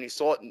bunch by any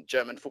sort, and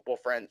German football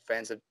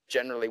fans are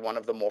generally one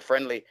of the more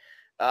friendly,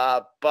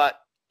 but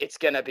it's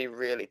going to be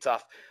really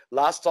tough.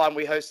 Last time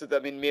we hosted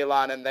them in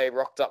Milan, and they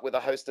rocked up with a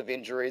host of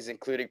injuries,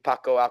 including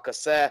Paco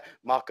Alcacer,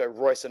 Marco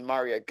Reus, and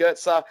Mario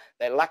Götze.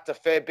 They lacked a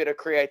fair bit of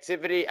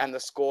creativity, and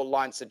the score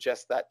line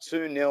suggests that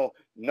 2-0,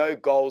 no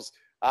goals.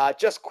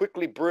 Just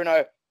quickly,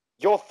 Bruno,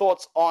 your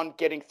thoughts on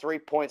getting 3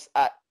 points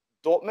at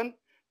Dortmund?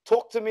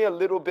 Talk to me a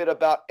little bit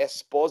about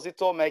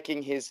Esposito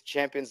making his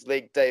Champions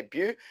League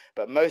debut,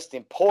 but most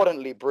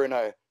importantly,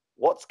 Bruno,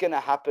 what's going to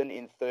happen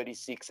in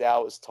 36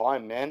 hours'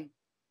 time, man?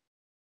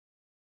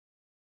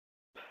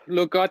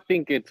 Look, I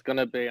think it's going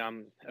to be a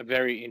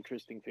very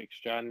interesting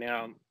fixture.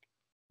 Now,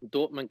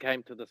 Dortmund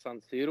came to the San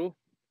Siro.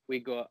 We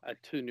got a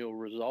 2-0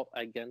 result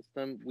against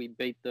them. We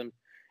beat them.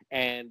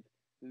 And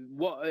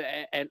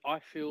And I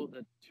feel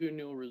that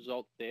 2-0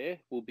 result there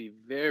will be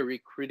very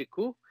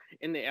critical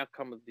in the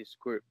outcome of this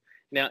group.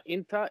 Now,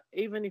 Inter,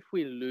 even if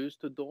we lose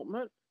to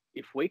Dortmund,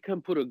 if we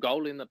can put a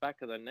goal in the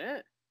back of the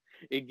net,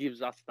 it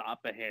gives us the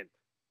upper hand.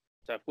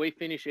 So if we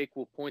finish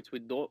equal points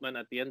with Dortmund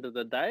at the end of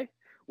the day,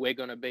 we're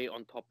going to be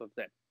on top of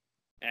them.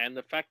 And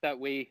the fact that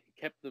we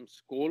kept them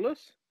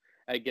scoreless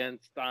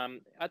against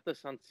at the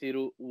San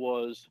Siro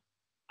was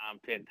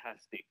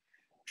fantastic.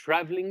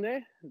 Traveling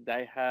there,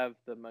 they have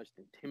the most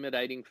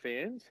intimidating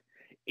fans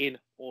in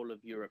all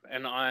of Europe.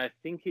 And I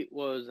think it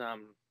was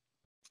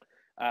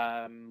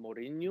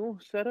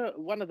Mourinho said it.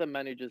 One of the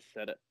managers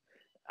said it.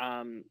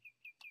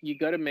 You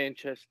go to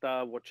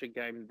Manchester, watch a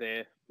game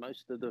there.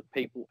 Most of the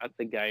people at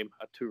the game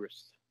are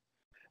tourists.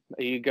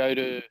 You go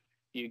to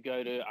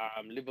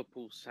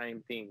Liverpool,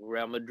 same thing.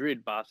 Real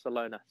Madrid,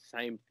 Barcelona,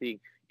 same thing.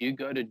 You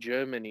go to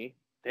Germany,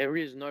 there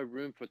is no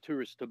room for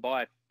tourists to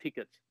buy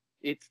tickets.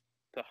 It's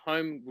the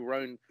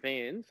homegrown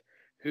fans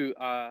who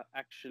are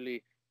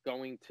actually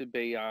going to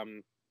be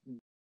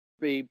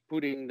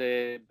putting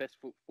their best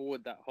foot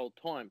forward that whole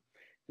time.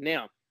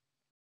 Now,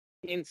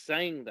 in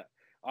saying that,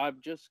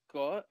 I've just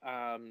got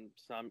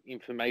some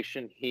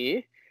information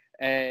here,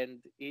 and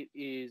it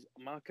is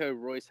Marco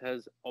Reus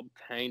has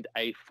obtained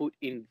a foot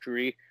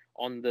injury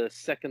on the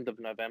 2nd of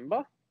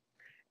November,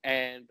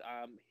 and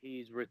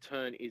his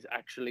return is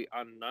actually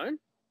unknown.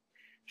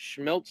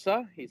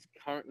 Schmelzer is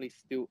currently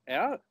still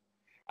out.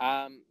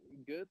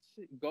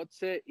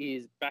 Götze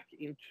is back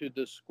into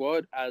the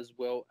squad, as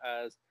well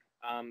as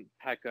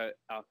Paco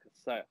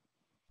Alcacer.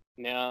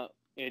 Now,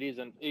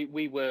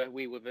 we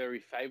were very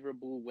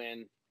favourable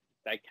when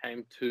they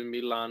came to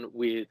Milan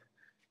with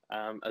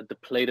a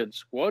depleted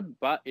squad,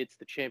 but it's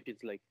the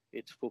Champions League.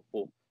 It's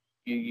football.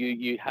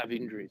 You have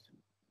injuries.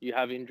 You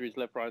have injuries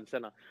left, right, and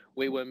centre.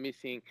 We were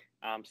missing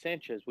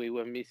Sanchez. We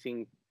were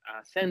missing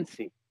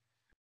Sensi.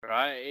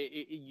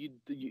 Right?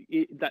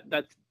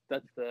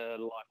 That's the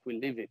life we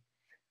live in.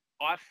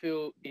 I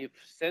feel if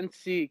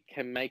Sensi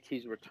can make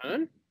his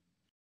return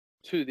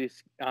to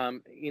this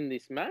in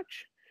this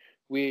match,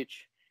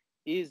 which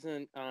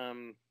isn't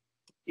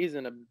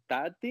a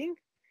bad thing,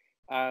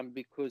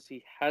 because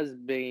he has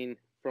been,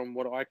 from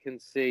what I can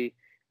see,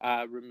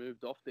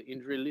 removed off the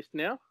injury list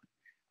now.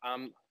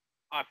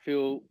 I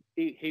feel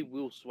he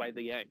will sway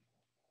the game,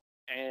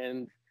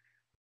 and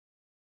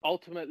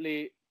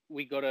ultimately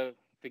we got to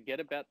forget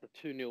about the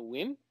 2-0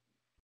 win,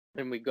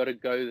 and we got to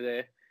go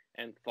there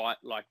and fight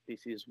like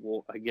this is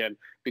war again.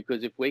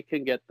 Because if we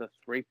can get the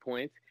 3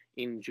 points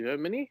in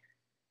Germany,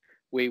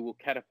 we will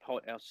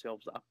catapult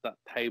ourselves up that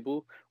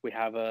table. We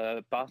have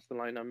a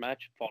Barcelona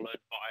match followed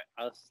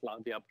by a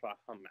Slavia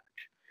Praha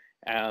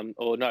match.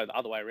 Or no, the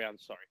other way around,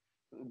 sorry.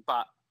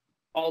 But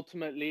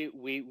ultimately,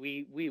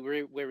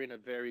 we're in a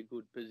very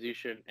good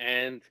position.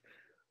 And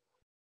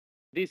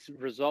this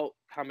result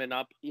coming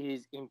up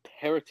is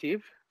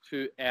imperative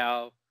to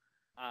our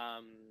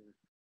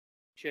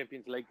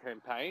Champions League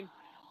campaign,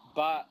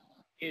 but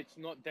it's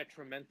not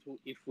detrimental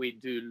if we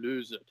do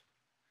lose it.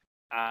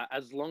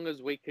 As long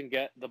as we can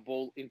get the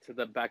ball into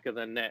the back of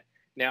the net.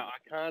 Now,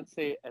 I can't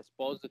see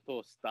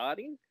Esposito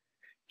starting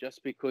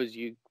just because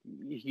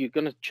you're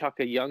going to chuck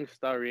a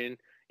youngster in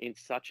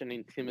such an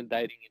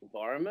intimidating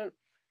environment.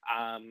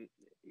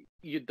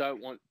 You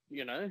don't want,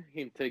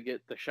 him to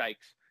get the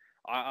shakes.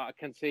 I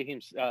can see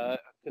him. I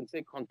can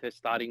see Conte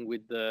starting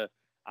with the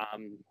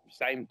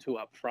same two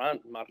up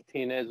front: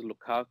 Martinez,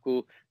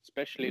 Lukaku.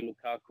 Especially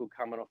Lukaku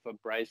coming off a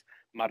brace.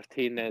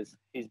 Martinez,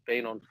 he's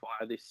been on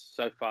fire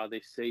so far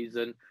this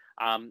season.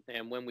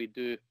 And when we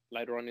do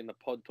later on in the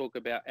pod talk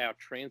about our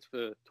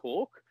transfer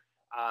talk,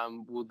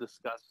 we'll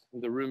discuss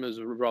the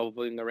rumours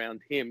revolving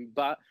around him.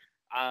 But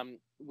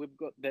we've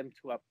got them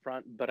two up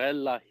front.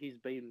 Barella, he's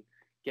been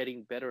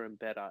getting better and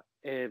better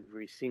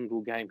every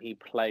single game he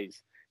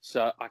plays.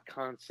 So I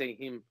can't see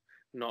him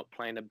not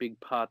playing a big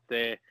part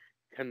there.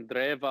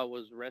 Candreva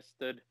was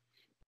rested.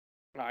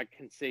 I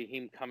can see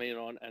him coming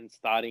on and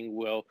starting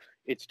well.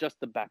 It's just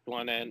the back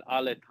line, and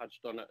Ale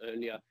touched on it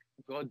earlier.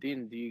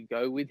 Godin, do you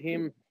go with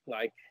him?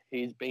 Like,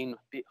 he's been a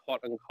bit hot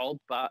and cold,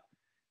 but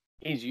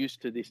he's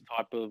used to this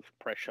type of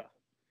pressure.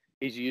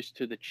 He's used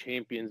to the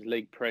Champions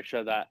League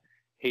pressure that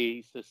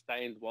he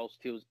sustained whilst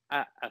he was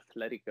at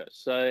Atletico.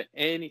 So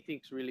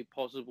anything's really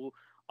possible.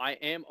 I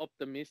am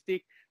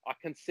optimistic. I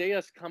can see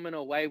us coming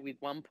away with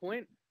 1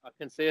 point. I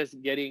can see us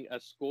getting a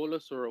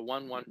scoreless or a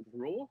 1-1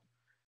 draw.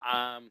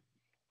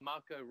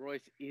 Marco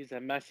Reus is a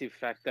massive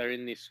factor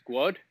in this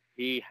squad.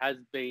 He has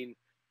been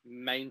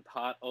main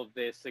part of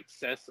their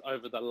success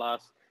over the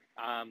last,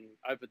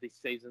 over this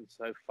season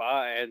so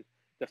far. And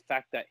the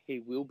fact that he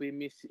will be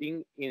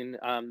missing in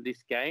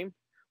this game,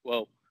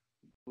 well,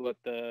 what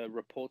the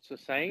reports are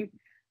saying,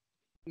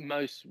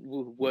 most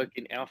will work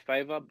in our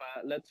favour.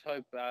 But let's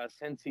hope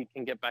Sensi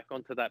can get back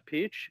onto that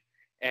pitch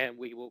and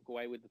we walk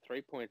away with the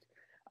 3 points.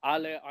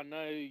 Ale, I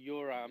know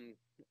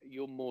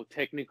you're more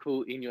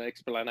technical in your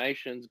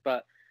explanations,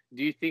 but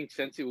do you think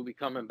Sensi will be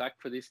coming back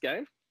for this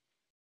game?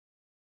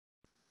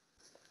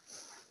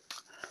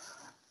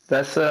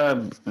 That's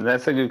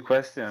a good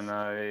question.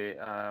 I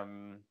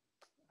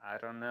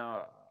don't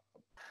know.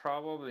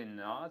 Probably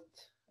not,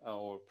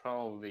 or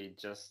probably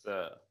just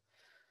the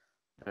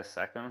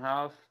second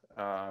half.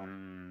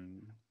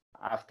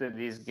 After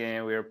this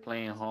game, we are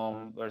playing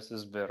home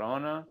versus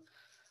Verona,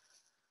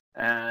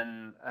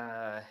 and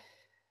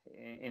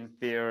in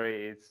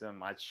theory, it's a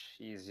much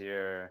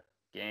easier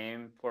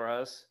game for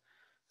us.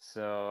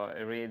 So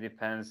it really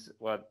depends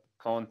what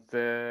Conte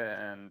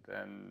and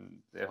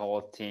the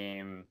whole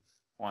team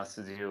wants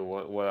to do.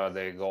 What are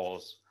their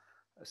goals?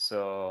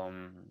 So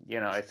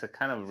it's a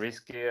kind of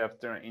risky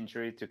after an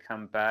injury to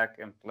come back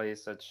and play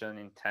such an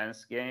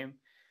intense game,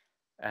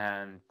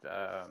 and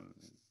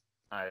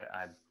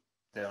I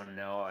don't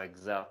know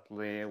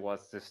exactly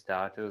what's the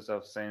status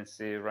of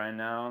Sensi right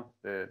now.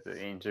 The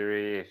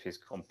injury, if he's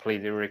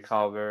completely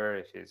recovered,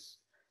 if he's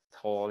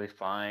totally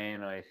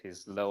fine, or if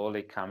he's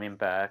slowly coming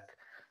back.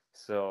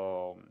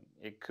 So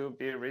it could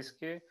be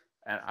risky,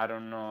 and I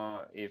don't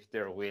know if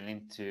they're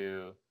willing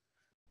to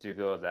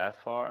go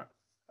that far.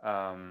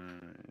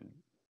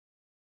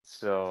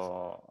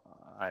 So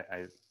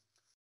I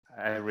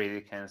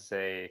really can't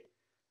say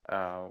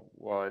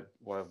what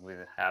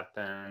will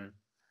happen,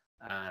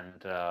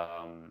 and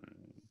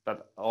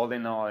but all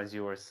in all, as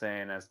you were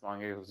saying, as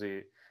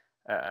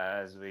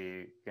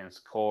we can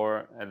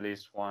score at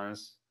least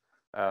once,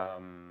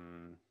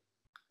 and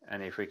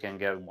if we can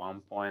get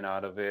 1 point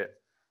out of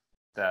it,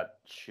 that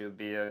should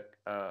be a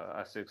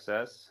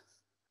success.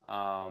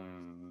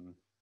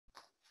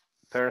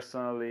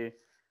 Personally,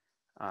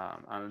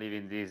 I'm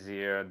leaving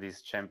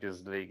this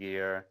Champions League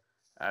year,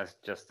 as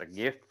just a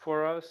gift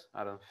for us.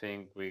 I don't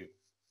think we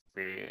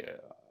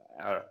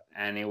are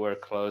anywhere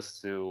close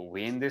to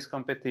win this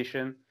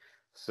competition.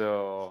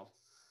 So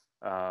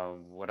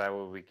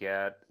whatever we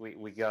get,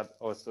 we got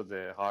also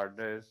the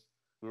hardest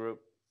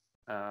group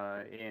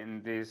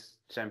in this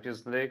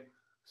Champions League.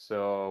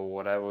 So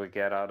whatever we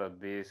get out of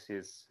this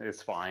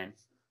is fine.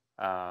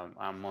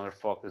 I'm more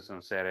focused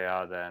on Serie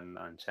A than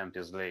on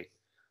Champions League.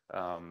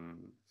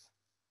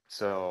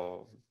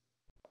 So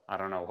I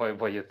don't know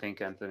what you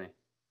think, Anthony.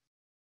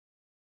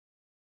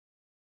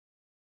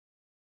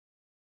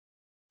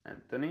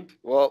 Anthony?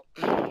 Well,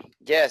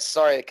 yeah,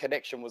 sorry,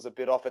 connection was a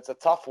bit off. It's a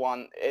tough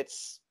one.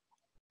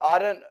 I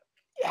don't,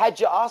 had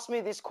you asked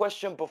me this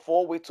question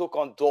before we took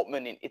on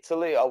Dortmund in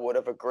Italy, I would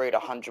have agreed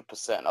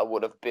 100%. I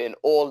would have been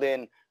all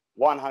in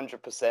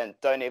 100%.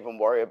 Don't even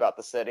worry about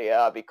the Serie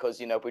A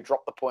because, we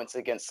dropped the points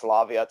against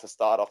Slavia to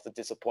start off the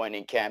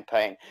disappointing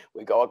campaign.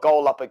 We go a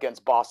goal up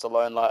against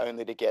Barcelona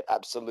only to get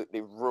absolutely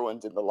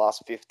ruined in the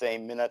last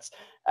 15 minutes.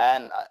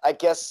 And I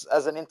guess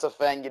as an Inter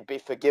fan, you'd be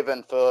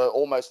forgiven for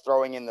almost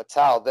throwing in the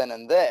towel then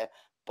and there.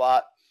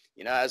 But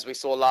as we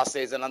saw last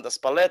season under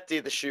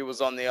Spalletti, the shoe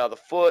was on the other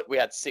foot. We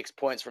had 6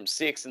 points from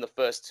 6 in the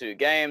first 2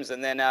 games.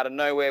 And then out of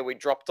nowhere, we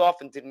dropped off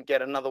and didn't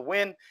get another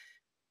win.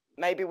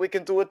 Maybe we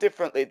can do it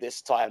differently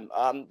this time.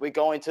 We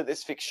go into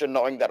this fixture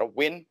knowing that a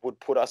win would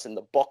put us in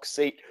the box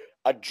seat.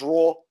 A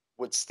draw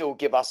would still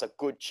give us a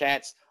good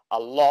chance. A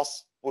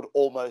loss would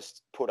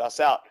almost put us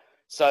out.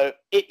 So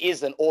it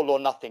is an all or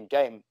nothing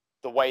game,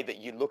 the way that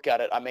you look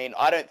at it. I mean,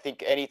 I don't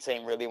think any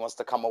team really wants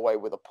to come away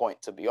with a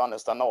point, to be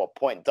honest. I know a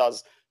point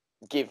does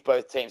give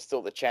both teams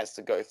still the chance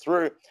to go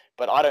through,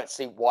 but I don't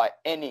see why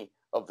any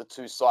of the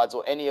two sides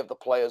or any of the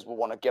players will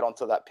want to get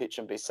onto that pitch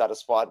and be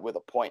satisfied with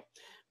a point.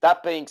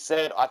 That being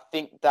said, I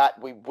think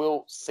that we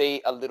will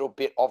see a little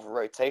bit of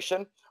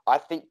rotation. I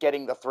think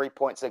getting the 3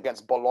 points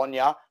against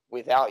Bologna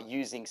without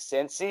using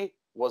Sensi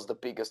was the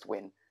biggest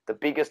win. The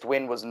biggest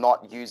win was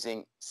not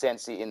using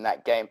Sensi in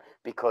that game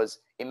because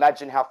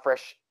imagine how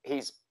fresh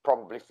he's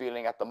probably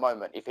feeling at the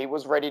moment. If he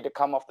was ready to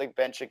come off the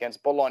bench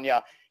against Bologna,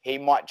 he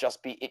might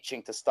just be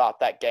itching to start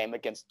that game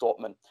against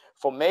Dortmund.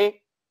 For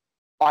me,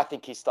 I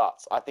think he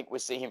starts. I think we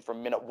see him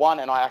from minute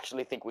 1, and I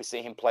actually think we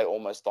see him play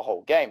almost the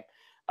whole game.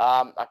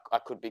 I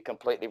could be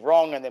completely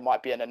wrong, and there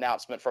might be an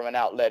announcement from an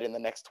outlet in the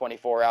next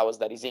 24 hours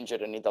that he's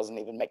injured and he doesn't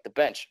even make the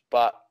bench.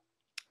 But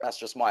that's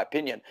just my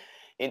opinion.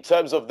 In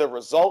terms of the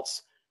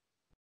results,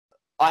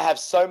 I have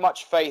so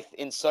much faith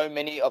in so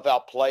many of our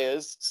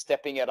players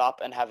stepping it up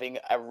and having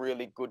a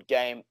really good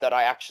game that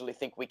I actually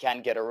think we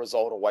can get a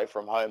result away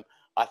from home.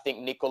 I think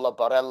Nicola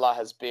Barella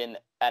has been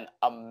an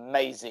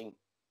amazing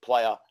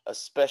player,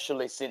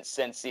 especially since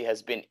Sensi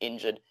has been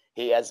injured.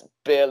 He has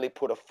barely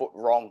put a foot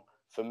wrong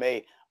for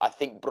me. I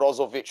think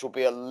Brozovic will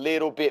be a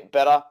little bit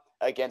better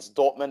against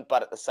Dortmund,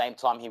 but at the same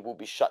time, he will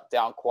be shut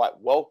down quite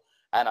well.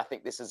 And I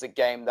think this is a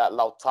game that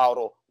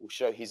Lautaro will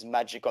show his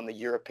magic on the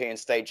European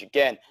stage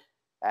again.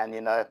 And,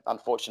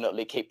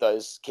 unfortunately, keep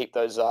those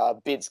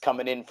bids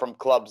coming in from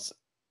clubs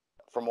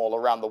from all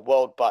around the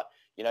world. But,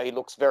 he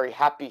looks very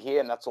happy here,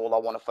 and that's all I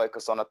want to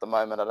focus on at the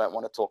moment. I don't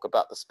want to talk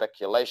about the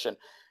speculation.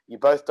 You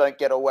both don't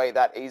get away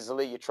that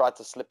easily. You tried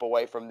to slip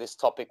away from this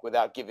topic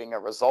without giving a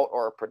result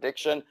or a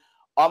prediction.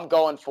 I'm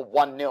going for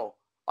 1-0.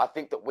 I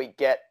think that we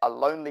get a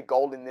lonely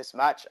goal in this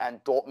match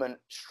and Dortmund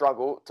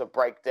struggle to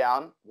break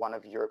down one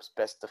of Europe's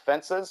best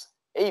defenses,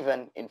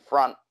 even in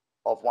front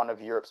of one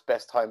of Europe's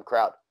best home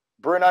crowd.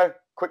 Bruno,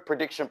 quick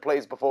prediction,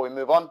 please, before we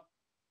move on.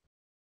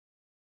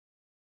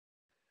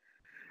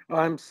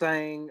 I'm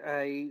saying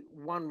a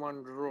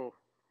 1-1 draw.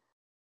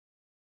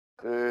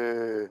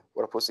 Ooh,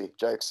 what a pussy.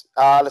 Jokes.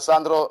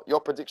 Alessandro,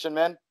 your prediction,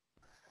 man?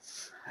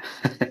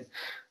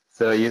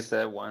 So you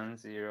said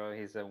 1-0.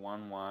 He said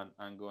 1-1.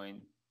 I'm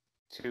going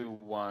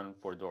 2-1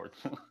 for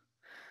Dortmund.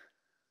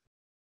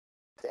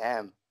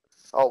 Damn.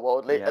 Oh well,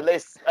 at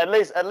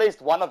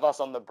least one of us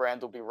on the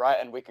brand will be right,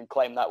 and we can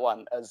claim that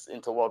one as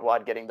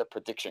Interworldwide getting the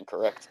prediction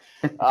correct.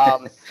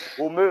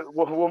 We'll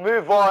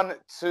move on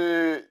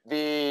to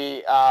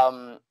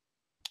the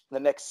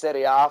next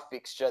Serie A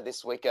fixture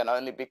this weekend,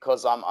 only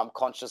because I'm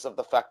conscious of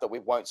the fact that we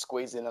won't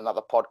squeeze in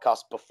another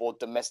podcast before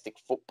domestic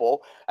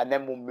football, and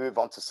then we'll move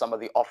on to some of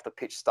the off the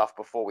pitch stuff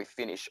before we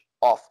finish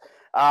off.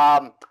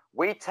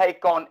 We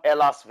take on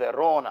Hellas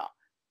Verona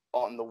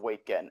on the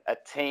weekend, a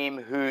team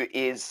who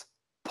is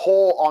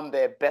poor on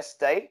their best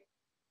day,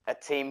 a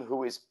team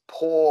who is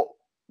poor,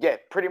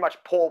 pretty much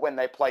poor when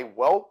they play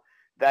well.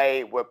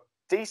 They were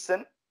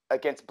decent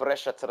against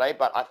Brescia today,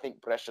 but I think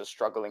Brescia's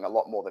struggling a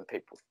lot more than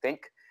people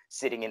think,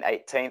 sitting in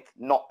 18th.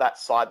 Not that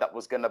side that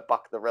was going to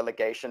buck the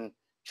relegation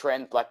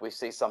trend like we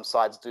see some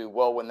sides do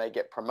well when they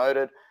get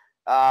promoted.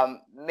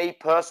 Me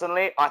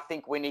personally, I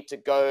think we need to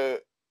go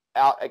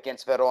out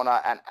against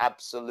Verona and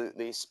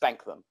absolutely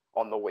spank them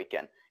on the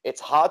weekend. It's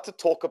hard to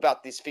talk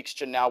about this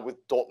fixture now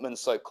with Dortmund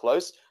so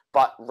close,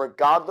 but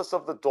regardless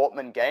of the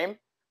Dortmund game,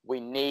 we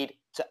need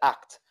to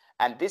act.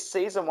 And this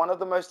season, one of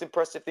the most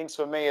impressive things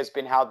for me has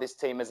been how this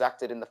team has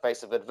acted in the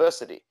face of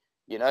adversity.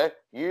 You know,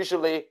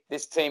 usually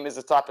this team is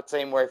the type of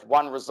team where if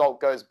one result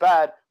goes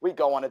bad, we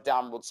go on a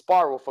downward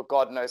spiral for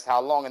God knows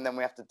how long, and then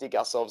we have to dig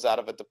ourselves out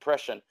of a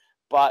depression.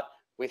 But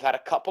we've had a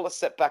couple of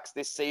setbacks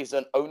this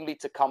season only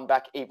to come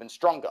back even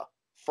stronger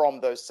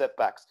from those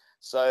setbacks.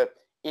 So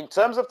in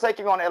terms of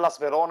taking on Hellas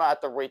Verona at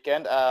the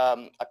weekend,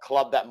 a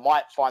club that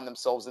might find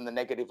themselves in the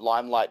negative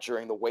limelight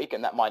during the week,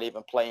 and that might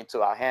even play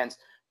into our hands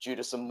due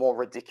to some more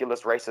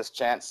ridiculous racist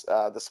chants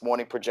this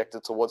morning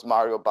projected towards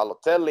Mario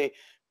Balotelli.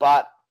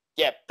 But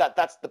yeah,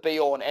 that's the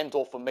be-all and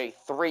end-all for me.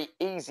 3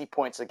 easy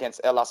points against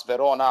Hellas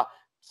Verona,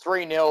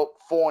 3-0,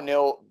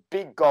 4-0,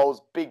 big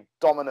goals, big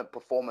dominant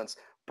performance.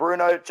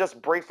 Bruno,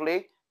 just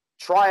briefly,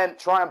 try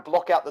and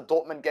block out the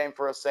Dortmund game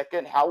for a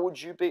second. How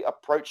would you be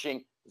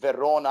approaching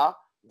Verona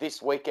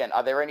this weekend?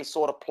 Are there any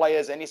sort of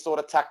players, any sort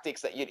of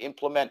tactics that you'd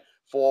implement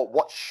for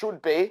what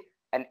should be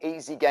an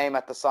easy game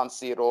at the San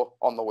Siro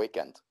on the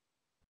weekend?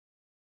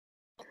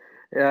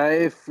 Yeah,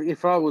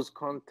 if I was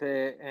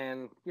Conte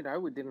and, you know,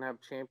 we didn't have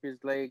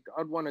Champions League,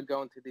 I'd want to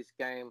go into this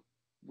game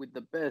with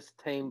the best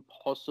team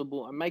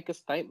possible and make a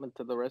statement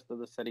to the rest of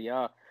the Serie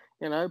A.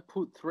 You know,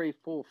 put 3,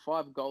 4,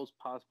 5 goals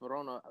past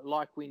Verona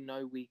like we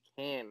know we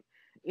can.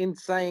 In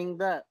saying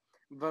that,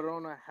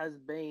 Verona has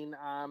been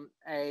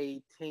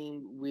a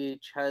team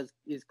which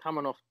is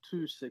coming off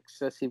 2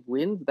 successive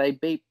wins. They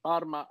beat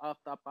Parma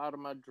after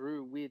Parma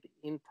drew with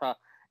Inter.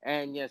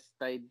 And yes,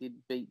 they did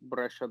beat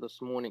Brescia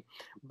this morning.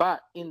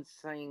 But in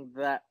saying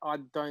that, I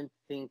don't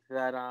think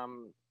that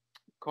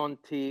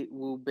Conte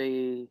will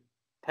be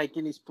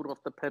taking his foot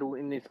off the pedal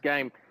in this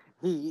game.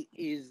 He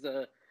is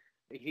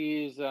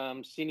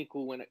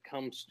cynical when it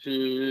comes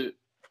to,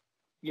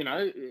 you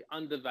know,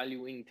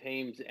 undervaluing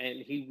teams, and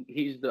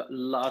he's the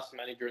last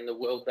manager in the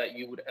world that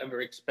you would ever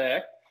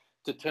expect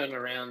to turn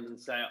around and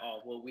say,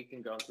 oh, well, we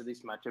can go into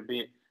this match a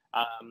bit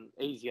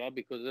easier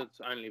because it's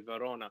only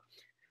Verona.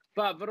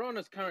 But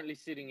Verona's currently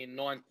sitting in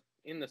 9th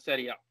in the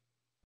Serie A,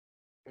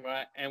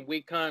 right? And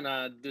we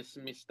can't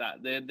dismiss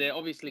that. They're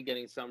obviously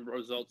getting some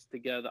results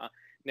together.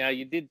 Now,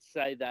 you did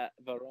say that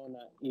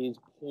Verona is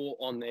poor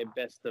on their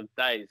best of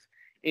days.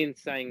 In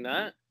saying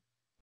that,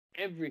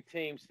 every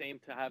team seems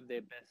to have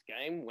their best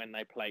game when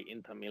they play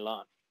Inter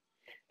Milan.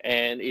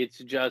 And it's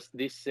just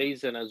this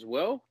season as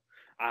well.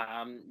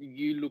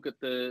 You look at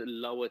the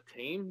lower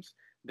teams,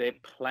 they're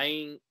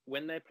playing,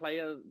 when they play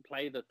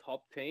the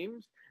top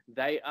teams,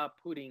 they are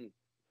putting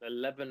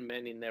 11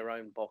 men in their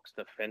own box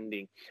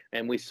defending.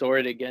 And we saw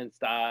it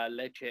against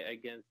Lecce,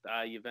 against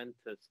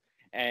Juventus,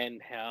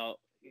 and how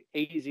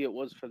easy it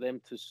was for them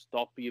to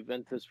stop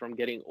Juventus from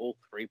getting all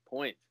 3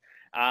 points.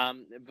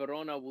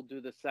 Verona will do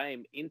the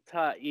same.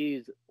 Inter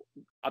is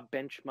a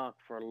benchmark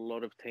for a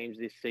lot of teams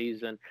this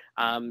season.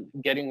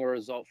 Getting a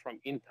result from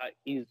Inter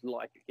is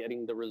like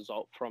getting the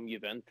result from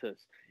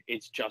Juventus.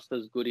 It's just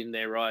as good in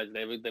their eyes.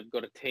 They've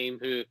got a team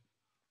who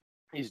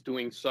is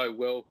doing so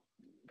well,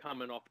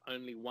 coming off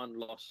only 1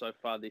 loss so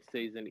far this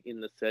season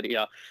in the Serie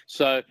A.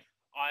 So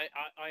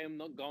I am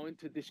not going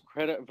to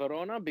discredit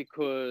Verona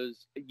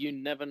because you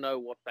never know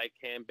what they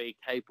can be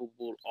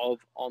capable of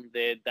on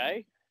their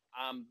day.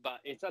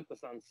 But it's at the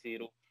San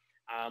Siro.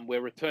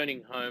 We're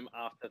returning home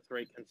after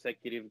 3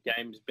 consecutive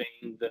games,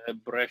 being the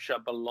Brescia,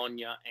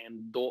 Bologna,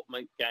 and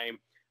Dortmund game,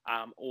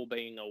 all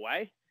being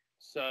away.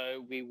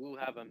 So we will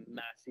have a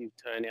massive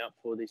turnout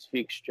for this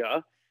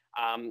fixture.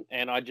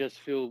 And I just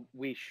feel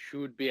we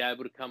should be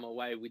able to come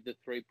away with the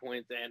 3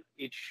 points, and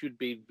it should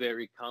be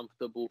very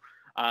comfortable.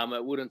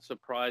 It wouldn't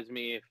surprise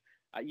me if,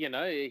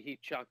 he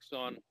chucks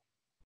on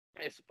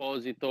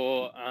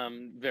Esposito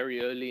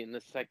very early in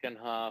the second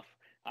half.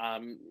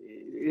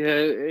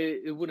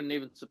 It wouldn't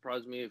even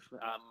surprise me if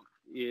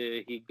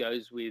he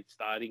goes with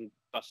starting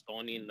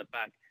Bastoni in the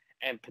back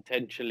and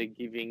potentially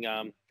giving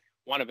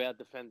one of our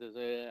defenders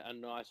a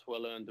nice,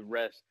 well-earned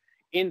rest.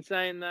 In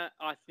saying that,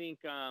 I think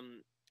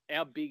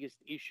our biggest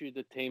issue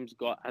the team's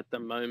got at the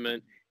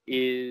moment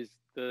is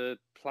the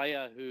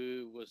player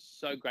who was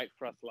so great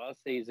for us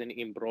last season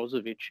in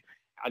Brozovic.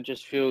 I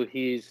just feel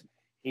he's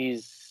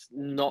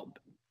not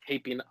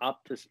keeping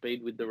up to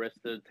speed with the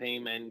rest of the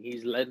team, and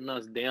he's letting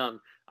us down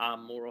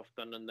more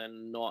often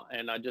than not.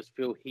 And I just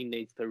feel he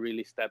needs to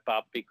really step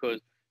up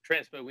because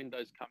transfer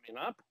window's coming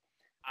up,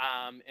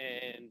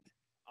 and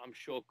I'm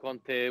sure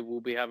Conte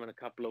will be having a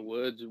couple of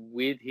words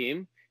with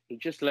him. He's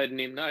just letting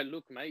him know,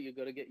 look, mate, you've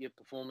got to get your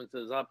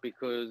performances up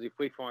because if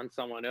we find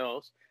someone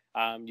else,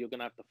 you're going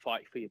to have to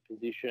fight for your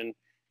position.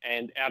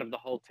 And out of the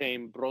whole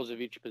team,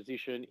 Brozovic's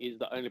position is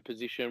the only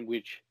position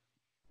which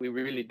we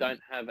really don't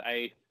have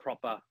a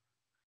proper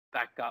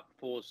backup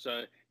for.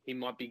 So he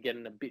might be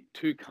getting a bit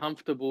too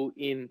comfortable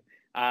in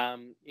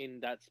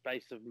that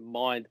space of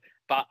mind.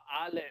 But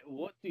Ale,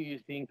 what do you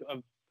think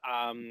of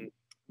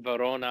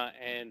Verona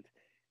and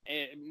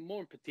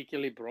more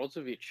particularly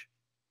Brozovic?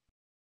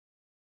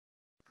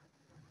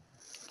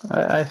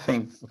 I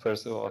think,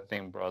 first of all, I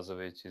think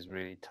Brozovic is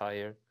really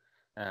tired,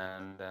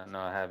 and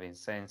not having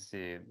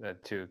Sensi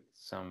that took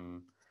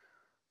some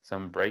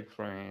break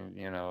from him.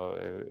 You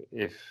know,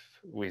 if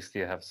we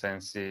still have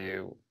Sensi,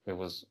 it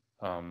was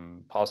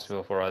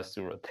possible for us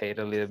to rotate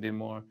a little bit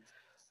more.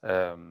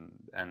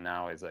 And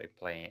now it's like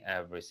playing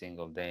every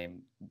single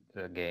game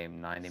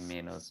 90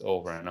 minutes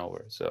over and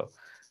over. So,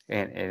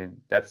 and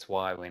that's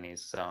why we need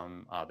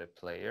some other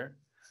player.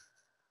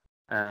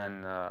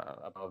 And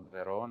about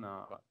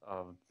Verona,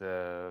 of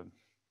the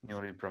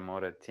newly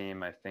promoted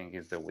team, I think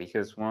is the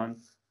weakest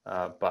one.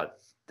 But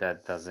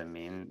that doesn't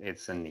mean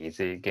it's an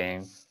easy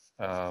game.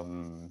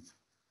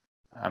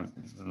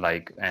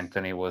 Like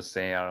Anthony was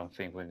saying, I don't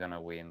think we're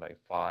gonna win like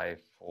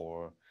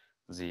 5-4-0.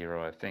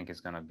 I think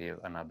it's gonna be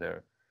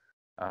another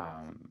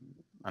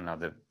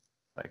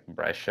like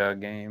Brescia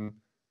game.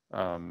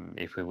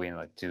 If we win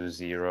like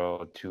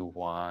 2-0,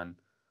 2-1,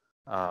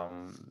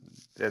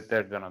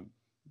 they're gonna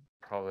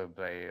probably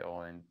play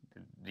all in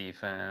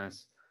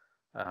defense,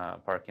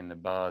 parking the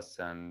bus,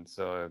 and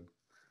so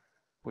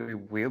we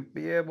will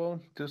be able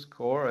to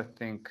score. I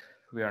think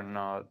we are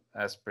not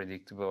as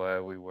predictable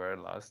as we were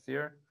last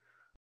year,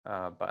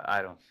 but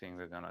I don't think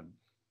we're gonna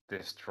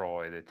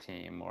destroy the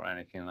team or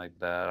anything like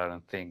that. I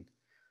don't think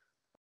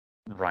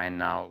right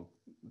now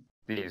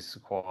this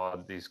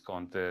squad, this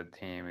Conte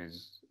team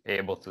is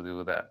able to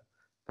do that,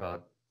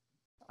 but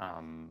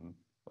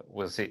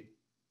we'll see.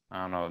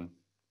 I don't know.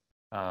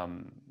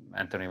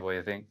 Anthony, what do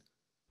you think?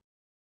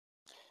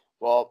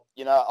 Well,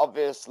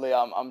 obviously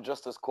I'm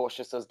just as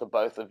cautious as the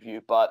both of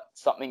you, but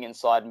something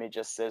inside me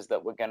just says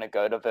that we're going to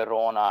go to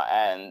Verona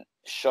and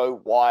show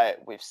why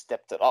we've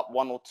stepped it up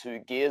 1 or 2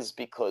 gears,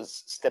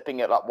 because stepping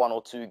it up 1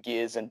 or 2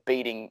 gears and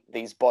beating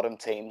these bottom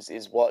teams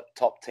is what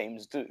top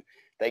teams do.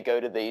 They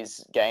go to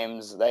these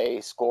games,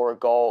 they score a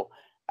goal,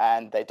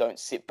 and they don't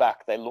sit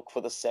back. They look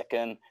for the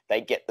second,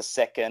 they get the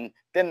second,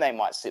 then they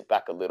might sit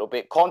back a little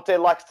bit. Conte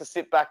likes to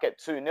sit back at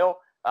 2-0.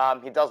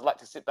 He does like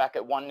to sit back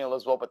at 1-0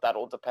 as well, but that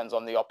all depends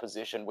on the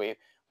opposition. We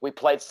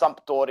played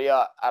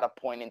Sampdoria at a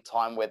point in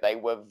time where they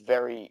were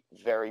very,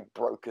 very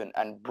broken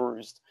and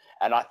bruised.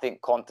 And I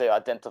think Conte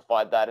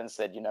identified that and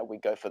said, we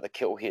go for the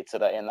kill here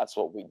today. And that's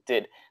what we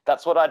did.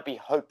 That's what I'd be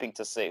hoping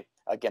to see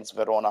against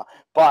Verona.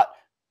 But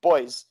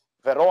boys,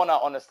 Verona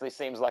honestly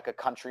seems like a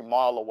country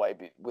mile away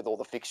with all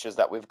the fixtures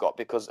that we've got,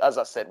 because, as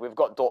I said, we've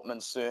got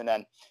Dortmund soon,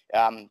 and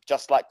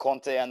just like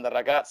Conte and the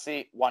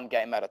Ragazzi, 1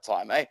 game at a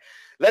time, eh?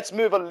 Let's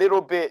move a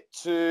little bit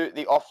to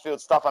the off-field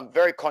stuff. I'm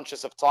very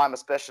conscious of time,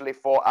 especially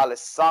for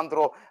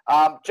Alessandro.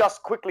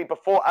 Just quickly,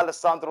 before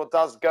Alessandro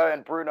does go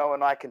and Bruno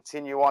and I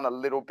continue on a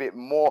little bit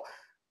more,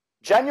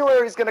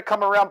 January is going to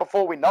come around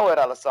before we know it,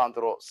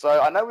 Alessandro. So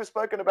I know we've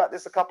spoken about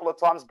this a couple of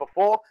times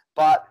before,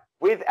 but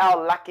with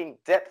our lacking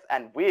depth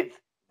and with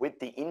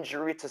the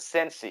injury to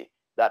Sensi,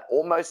 that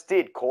almost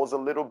did cause a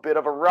little bit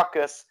of a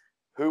ruckus.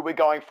 Who we're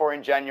going for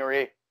in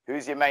January?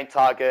 Who's your main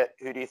target?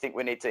 Who do you think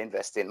we need to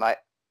invest in, mate?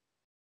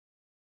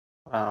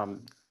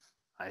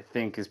 I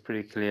think it's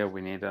pretty clear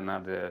we need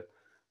another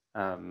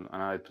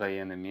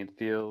player in the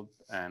midfield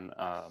and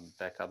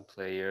backup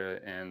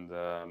player and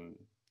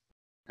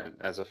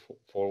as a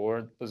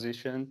forward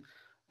position.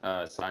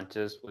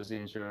 Sanchez was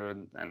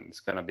injured and it's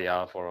going to be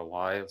out for a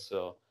while,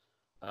 so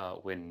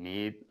we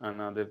need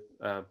another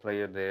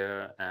player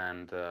there,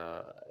 and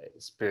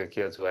it's pretty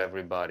clear to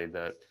everybody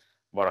that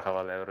Borja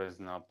Valero is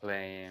not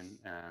playing,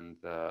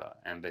 and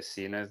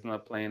Vecina is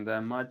not playing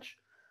that much,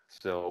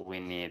 so we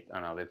need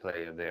another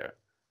player there.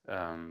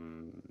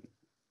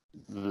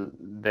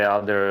 The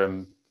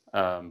other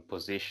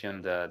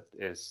position that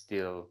is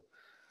still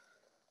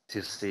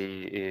to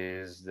see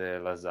is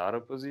the Lazaro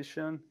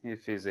position.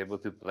 If he's able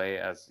to play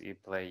as he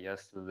played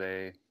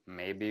yesterday,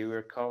 maybe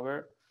we're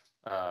covered.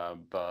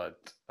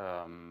 But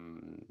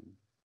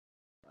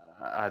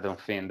I don't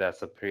think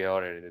that's a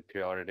priority. The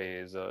priority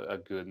is a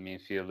good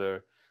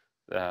midfielder.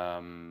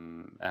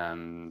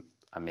 And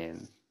I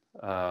mean,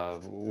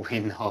 we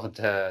know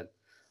that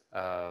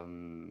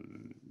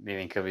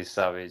Milinkovic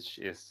Savic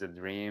is the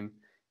dream,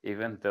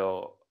 even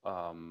though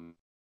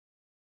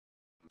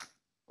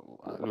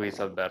Luis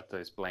Alberto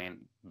is playing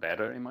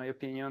better, in my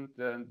opinion,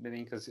 than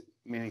Milinkovic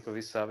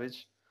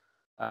Savic.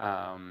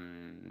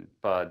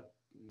 But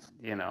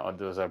you know,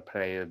 those are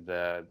players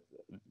that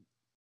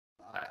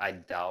I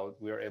doubt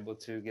we're able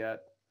to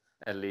get,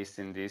 at least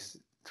in this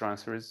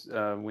transfers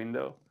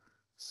window.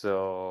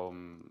 So,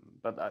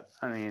 but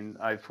I mean,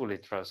 I fully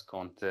trust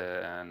Conte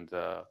and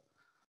the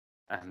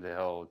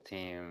whole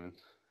team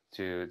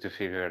to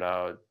figure it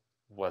out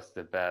what's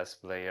the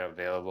best player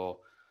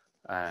available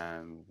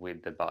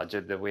with the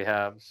budget that we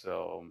have.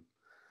 So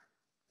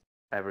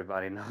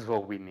everybody knows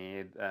what we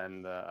need,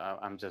 and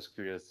I'm just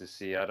curious to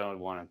see. I don't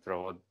want to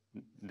throw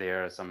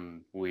there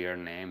some weird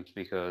names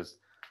because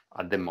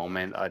at the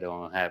moment I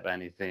don't have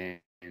anything,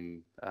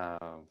 you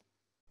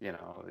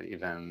know,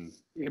 even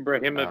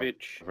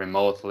Ibrahimovic.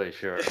 remotely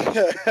sure.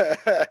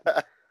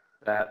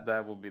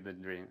 That would be the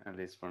dream, at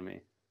least for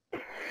me.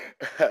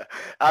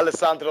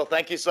 Alessandro,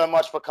 thank you so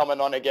much for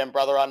coming on again,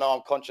 brother. I know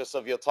I'm conscious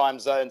of your time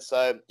zone,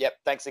 so yep,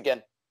 thanks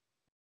again.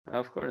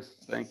 Of course.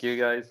 Thank you,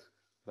 guys.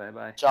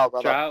 Bye-bye. Ciao,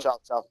 brother.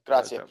 Ciao.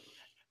 Grazie. Ciao.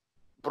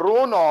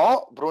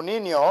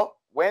 Bruninho,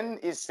 when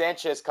is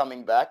Sanchez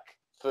coming back?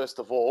 First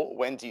of all,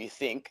 when do you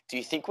think? Do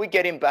you think we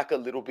get him back a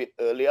little bit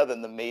earlier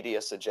than the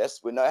media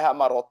suggests? We know how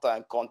Marotta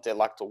and Conte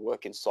like to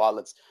work in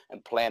silence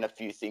and plan a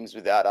few things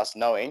without us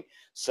knowing.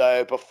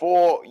 So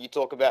before you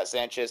talk about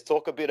Sanchez,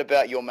 talk a bit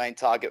about your main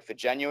target for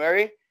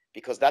January,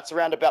 because that's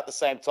around about the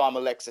same time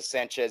Alexis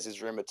Sanchez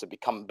is rumored to be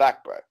coming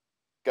back, bro.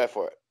 Go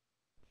for it.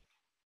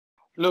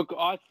 Look,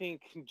 I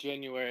think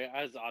January,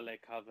 as Ale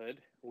covered,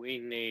 we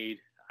need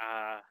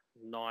a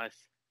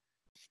nice,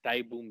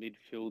 stable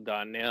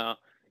midfielder. Now,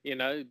 you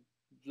know,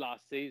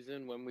 last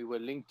season when we were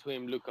linked to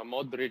him, Luka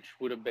Modric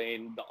would have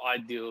been the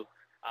ideal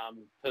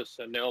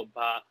personnel.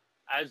 But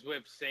as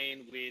we've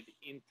seen with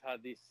Inter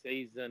this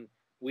season,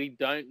 we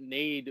don't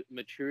need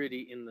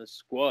maturity in the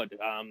squad.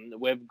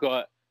 We've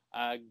got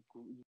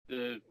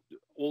the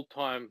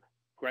all-time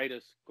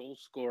greatest goal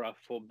scorer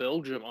for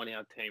Belgium on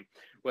our team.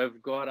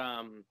 We've got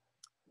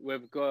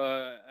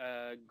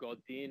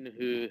Godin,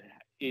 who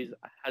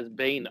has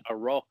been a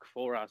rock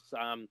for us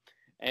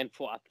and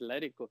for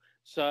Atletico.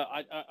 So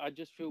I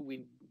just feel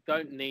we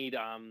don't need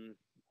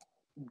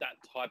that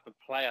type of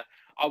player.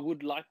 I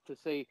would like to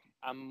see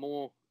a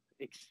more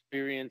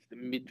experienced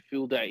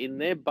midfielder in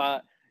there,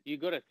 but you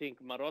got to think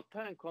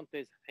Marotta and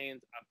Conte's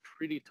hands are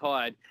pretty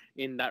tied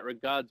in that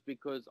regards,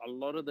 because a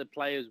lot of the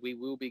players we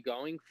will be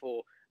going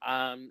for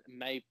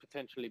may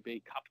potentially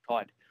be cup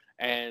tied,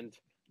 and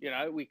you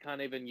know, we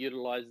can't even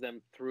utilize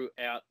them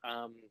throughout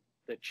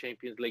the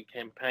Champions League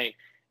campaign.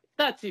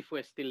 That's if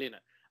we're still in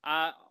it.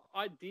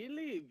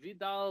 Ideally,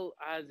 Vidal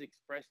has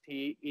expressed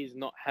he is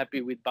not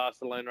happy with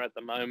Barcelona at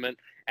the moment,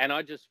 and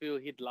I just feel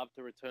he'd love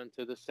to return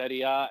to the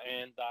Serie A,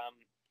 and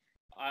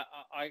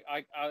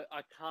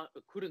I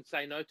couldn't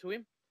say no to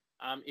him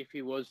if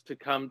he was to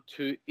come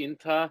to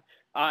Inter.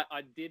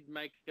 I did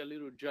make a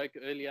little joke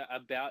earlier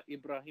about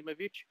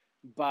Ibrahimovic,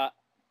 but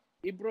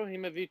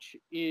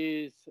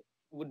Ibrahimovic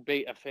would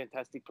be a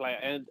fantastic player,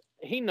 and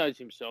he knows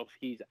himself.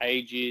 His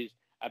age is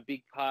a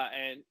big part,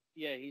 and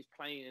yeah, he's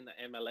playing in the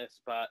MLS,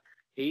 but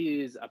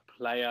he is a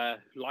player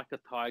like a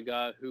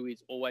tiger who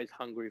is always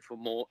hungry for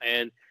more.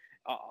 And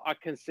I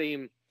can see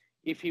him,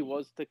 if he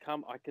was to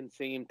come, I can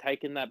see him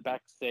taking that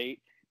back seat,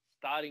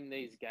 starting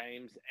these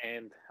games,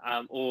 and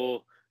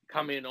or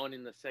coming on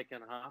in the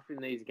second half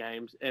in these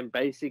games, and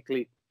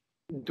basically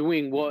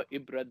doing what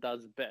Ibra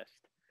does best.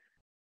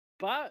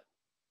 But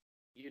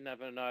you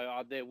never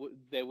know.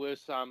 There were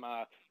some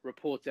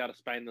reports out of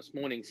Spain this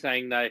morning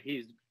saying that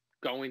he's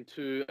going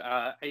to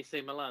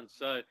AC Milan.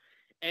 So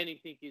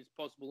anything is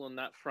possible on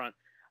that front.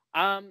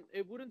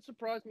 It wouldn't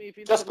surprise me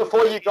if... Just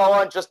before you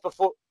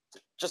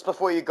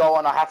go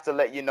on, I have to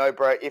let you know,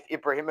 bro, if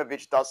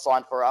Ibrahimovic does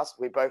sign for us,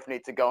 we both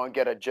need to go and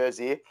get a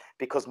jersey,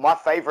 because my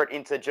favorite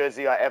Inter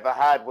jersey I ever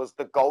had was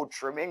the gold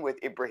trimming with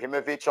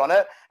Ibrahimovic on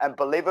it. And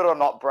believe it or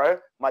not, bro,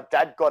 my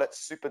dad got it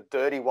super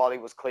dirty while he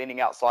was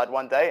cleaning outside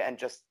one day, and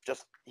just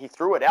he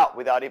threw it out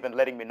without even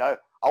letting me know.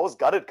 I was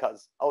gutted,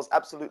 cuz. I was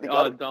absolutely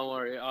gutted. Oh, don't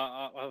worry.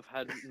 I've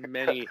had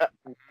many.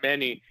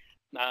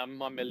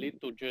 My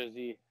Melito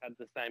jersey had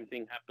the same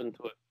thing happen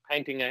to it.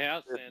 Painting a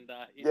house and...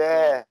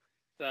 yeah.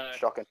 So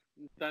shocking.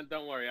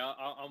 Don't worry,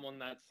 I'm on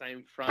that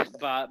same front.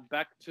 But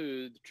back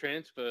to the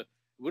transfer, it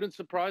wouldn't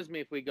surprise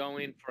me if we go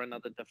in for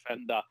another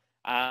defender.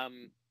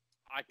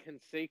 I can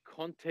see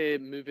Conte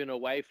moving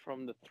away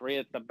from the three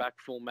at the back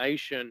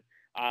formation,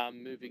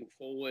 moving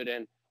forward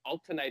and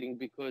alternating,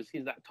 because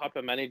he's that type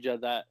of manager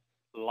that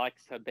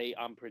likes to be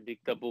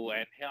unpredictable.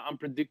 And how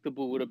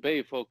unpredictable would it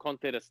be for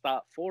Conte to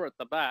start four at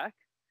the back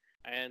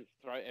and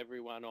throw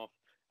everyone off?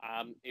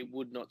 it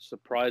would not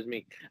surprise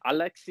me.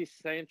 Alexis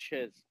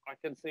Sanchez, I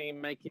can see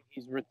him making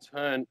his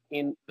return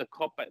in the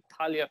Coppa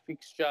Italia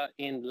fixture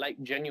in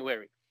late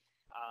January.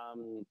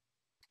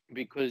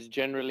 Because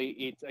generally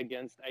it's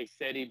against a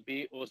Serie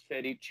B or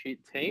Serie C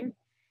team.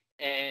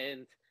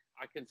 And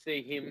I can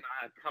see him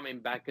coming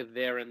back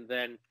there and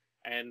then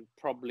and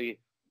probably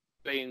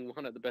being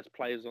one of the best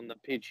players on the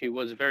pitch. He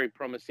was very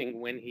promising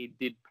when he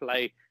did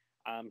play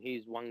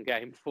his one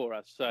game for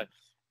us. So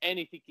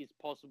anything is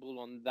possible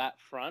on that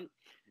front.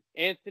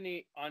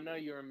 Anthony, I know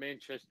you're a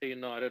Manchester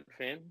United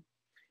fan.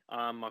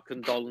 My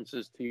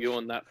condolences to you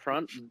on that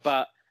front.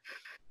 But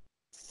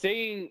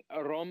seeing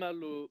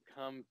Romelu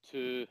come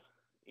to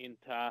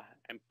Inter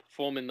and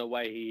perform in the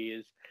way he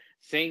is,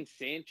 seeing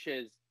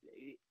Sanchez,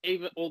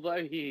 even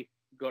although he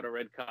got a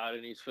red card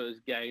in his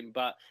first game,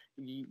 but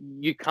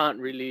you can't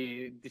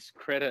really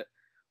discredit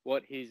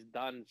what he's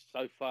done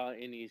so far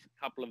in his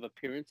couple of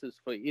appearances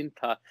for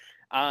Inter.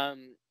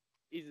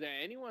 Is there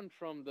anyone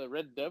from the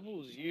Red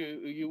Devils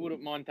you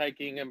wouldn't mind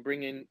taking and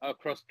bringing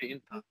across to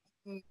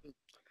Inter?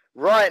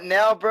 Right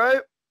now,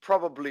 bro,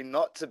 probably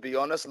not, to be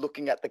honest,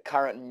 looking at the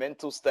current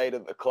mental state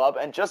of the club.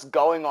 And just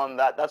going on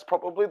that, that's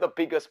probably the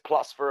biggest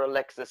plus for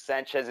Alexis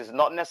Sanchez, is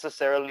not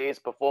necessarily his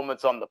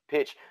performance on the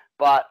pitch,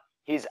 but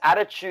his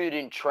attitude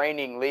in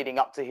training leading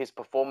up to his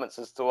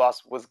performances to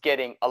us was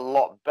getting a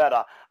lot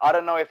better. I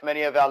don't know if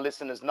many of our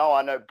listeners know,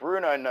 I know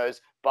Bruno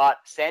knows, but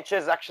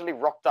Sanchez actually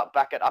rocked up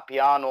back at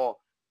Appiano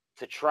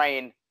to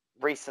train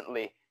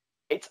recently.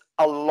 It's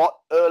a lot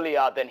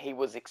earlier than he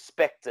was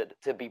expected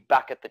to be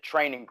back at the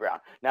training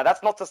ground. Now,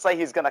 that's not to say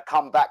he's going to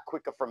come back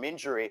quicker from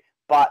injury,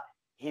 but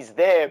he's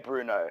there,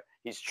 Bruno.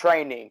 He's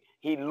training.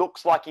 He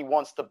looks like he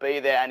wants to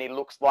be there, and he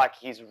looks like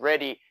he's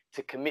ready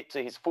to commit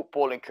to his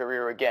footballing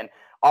career again.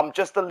 I'm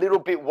just a little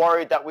bit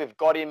worried that we've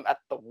got him at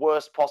the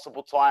worst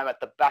possible time at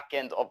the back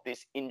end of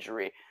this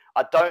injury.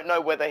 I don't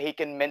know whether he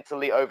can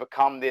mentally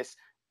overcome this,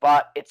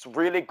 but it's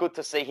really good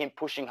to see him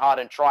pushing hard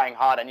and trying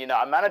hard. And, you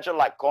know, a manager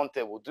like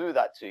Conte will do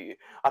that to you.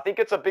 I think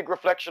it's a big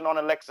reflection on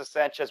Alexis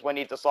Sanchez when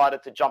he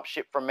decided to jump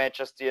ship from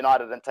Manchester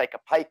United and take a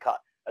pay cut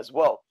as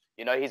well.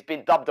 You know, he's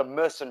been dubbed a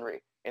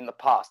mercenary in the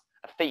past,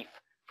 a thief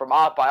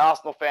by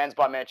Arsenal fans,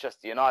 by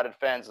Manchester United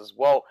fans as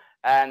well.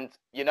 And,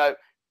 you know,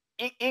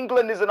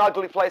 England is an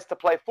ugly place to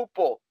play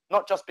football,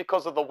 not just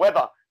because of the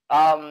weather.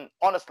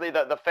 Honestly,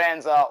 the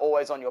fans are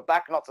always on your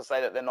back, not to say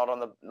that they're not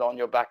on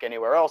your back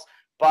anywhere else,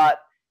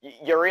 but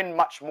you're in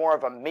much more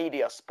of a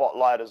media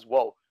spotlight as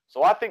well.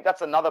 So I think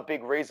that's another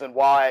big reason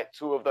why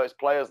two of those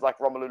players like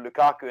Romelu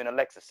Lukaku and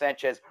Alexis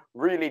Sanchez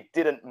really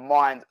didn't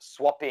mind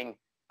swapping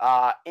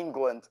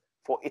England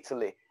for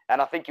Italy.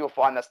 And I think you'll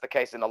find that's the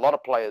case in a lot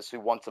of players who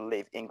want to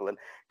leave England.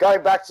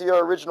 Going back to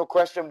your original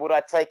question, would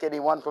I take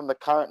anyone from the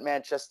current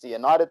Manchester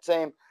United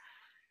team?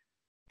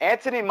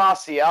 Anthony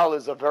Martial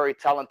is a very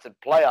talented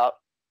player,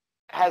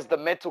 has the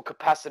mental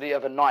capacity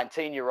of a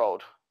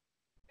 19-year-old.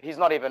 He's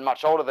not even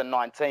much older than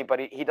 19,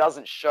 but he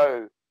doesn't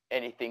show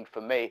anything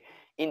for me.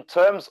 In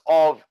terms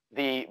of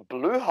the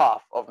blue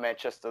half of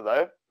Manchester,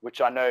 though,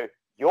 which I know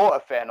you're a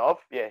fan of,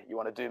 yeah, you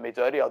want to do me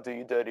dirty, I'll do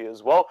you dirty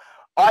as well.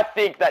 I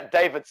think that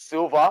David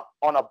Silva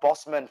on a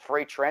Bosman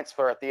free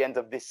transfer at the end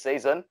of this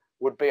season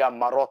would be a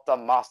Marotta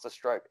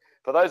masterstroke.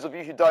 For those of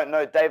you who don't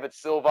know, David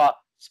Silva,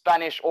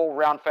 Spanish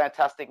all-round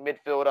fantastic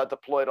midfielder,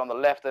 deployed on the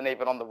left and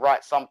even on the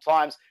right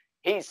sometimes.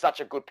 He's such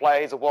a good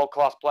player. He's a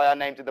world-class player,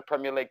 named in the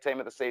Premier League team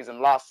of the season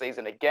last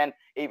season again,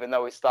 even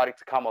though he's starting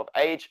to come of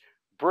age.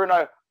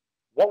 Bruno,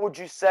 what would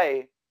you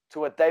say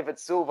to a David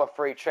Silva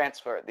free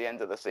transfer at the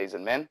end of the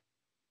season, man?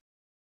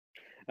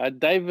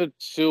 David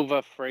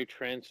Silva free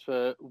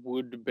transfer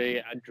would be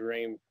a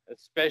dream,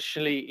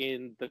 especially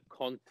in the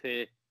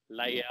Conte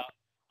layout.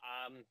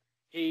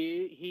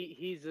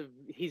 He's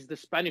the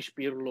Spanish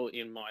Pirlo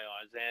in my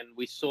eyes, and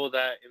we saw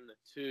that in the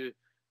two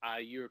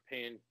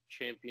European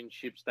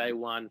Championships they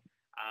won,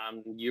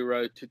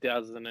 Euro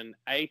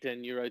 2008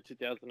 and Euro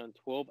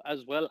 2012,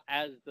 as well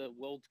as the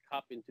World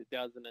Cup in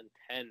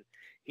 2010.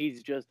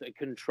 He's just a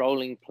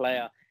controlling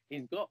player.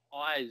 He's got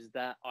eyes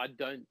that I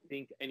don't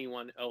think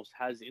anyone else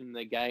has in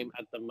the game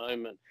at the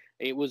moment.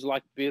 It was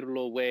like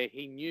Pirlo, where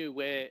he knew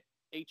where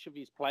each of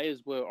his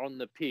players were on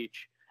the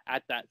pitch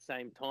at that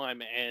same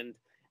time, and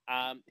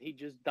he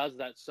just does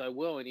that so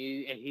well. And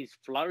he's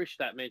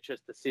flourished at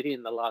Manchester City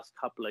in the last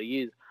couple of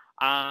years.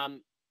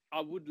 I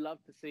would love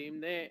to see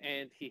him there,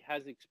 and he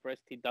has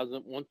expressed he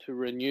doesn't want to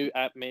renew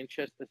at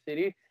Manchester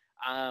City.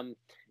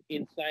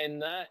 In saying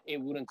that, it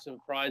wouldn't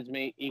surprise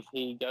me if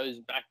he goes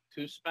back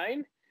to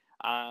Spain.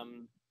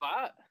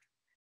 But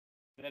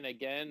then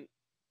again,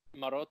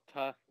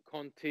 Marotta,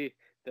 Conte,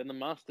 they're the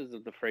masters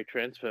of the free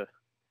transfer.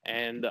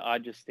 And I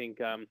just think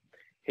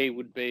he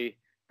would be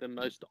the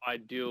most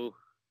ideal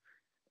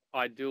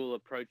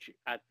approach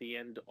at the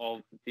end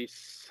of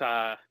this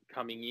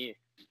coming year.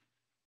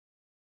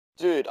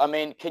 Dude, I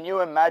mean, can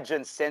you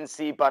imagine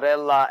Sensi,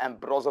 Barella, and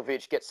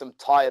Brozovic get some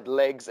tired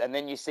legs, and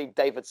then you see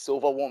David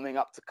Silva warming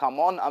up to come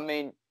on? I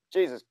mean,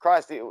 Jesus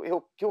Christ,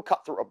 he'll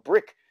cut through a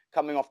brick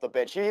coming off the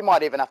bench. He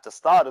might even have to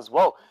start as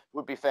well.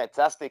 Would be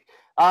fantastic.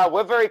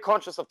 We're very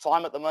conscious of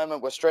time at the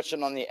moment. We're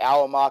stretching on the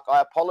hour mark.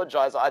 I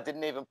apologize. I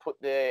didn't even put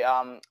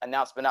the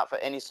announcement out for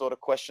any sort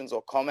of questions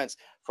or comments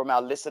from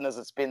our listeners.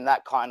 It's been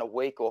that kind of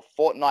week or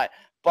fortnight.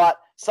 But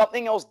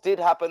something else did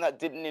happen that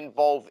didn't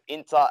involve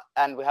Inter,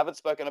 and we haven't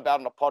spoken about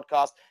on the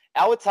podcast.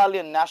 Our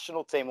Italian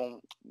national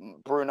team,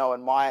 Bruno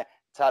and my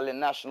Italian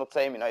national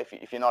team,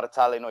 if you're not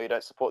Italian or you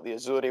don't support the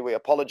Azzurri, we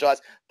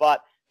apologize.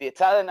 But the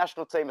Italian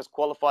national team has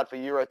qualified for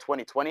Euro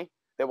 2020.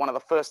 They're one of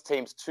the first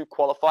teams to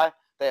qualify.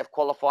 They have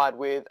qualified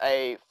with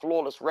a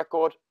flawless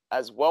record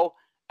as well.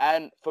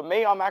 And for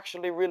me, I'm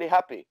actually really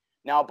happy.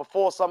 Now,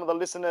 before some of the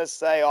listeners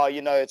say,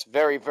 it's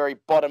very, very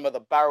bottom of the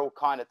barrel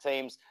kind of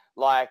teams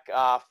like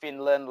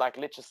Finland, like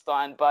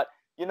Liechtenstein, but,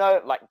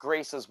 like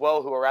Greece as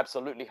well, who are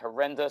absolutely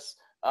horrendous.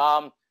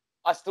 I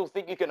still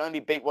think you can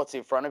only beat what's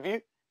in front of you.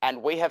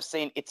 And we have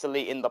seen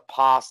Italy in the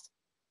past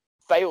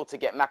fail to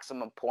get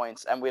maximum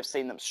points, and we've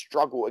seen them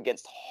struggle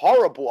against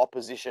horrible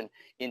opposition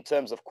in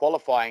terms of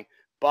qualifying.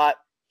 But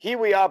here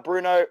we are,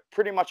 Bruno,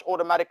 pretty much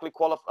automatically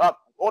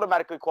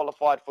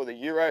qualified for the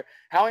Euro.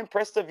 How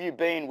impressed have you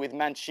been with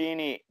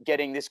Mancini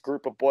getting this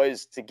group of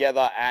boys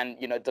together and,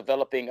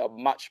 developing a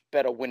much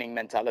better winning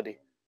mentality?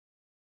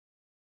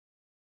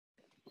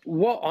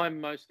 What I'm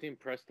most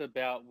impressed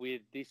about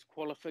with this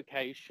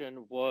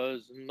qualification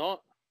was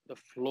not the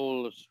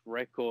flawless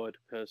record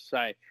per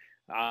se,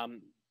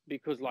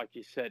 because like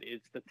you said,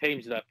 it's the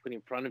teams that are put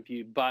in front of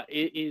you, but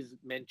it is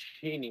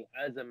Mancini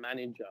as a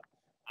manager.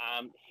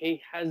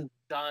 He has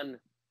done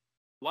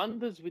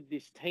wonders with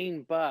this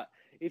team, but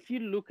if you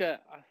look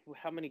at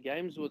how many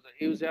games was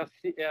it? It was our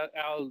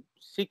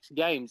 6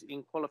 games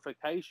in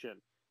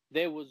qualification.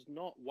 There was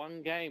not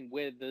one game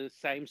where the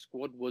same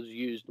squad was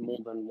used more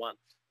than once.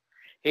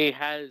 He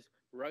has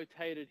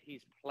rotated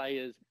his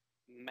players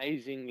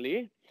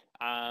amazingly.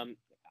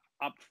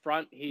 Up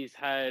front, he's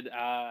had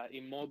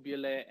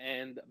Immobile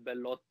and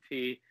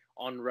Belotti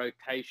on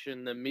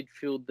rotation, the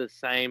midfield the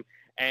same.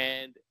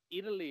 And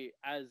Italy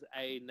as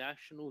a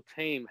national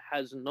team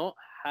has not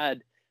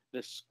had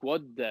the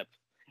squad depth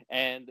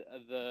and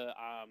the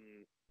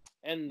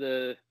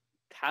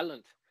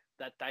talent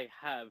that they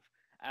have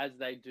as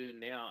they do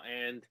now.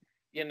 And,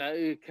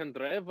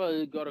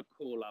 Candreva got a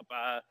call up.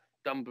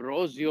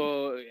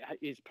 D'Ambrosio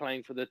is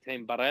playing for the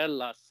team.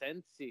 Barella,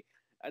 Sensi.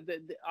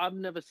 I've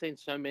never seen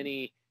so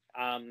many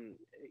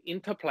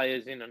Inter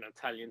players in an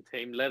Italian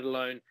team, let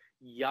alone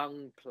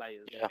young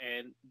players. Yeah.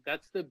 And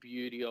that's the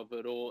beauty of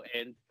it all.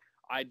 And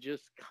I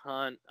just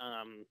can't.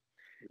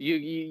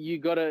 You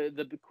gotta.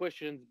 The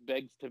question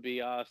begs to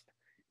be asked.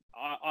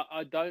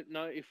 I don't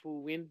know if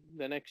we'll win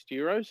the next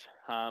Euros.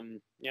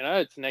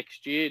 It's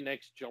next year,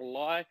 next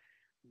July,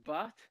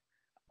 but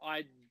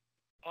I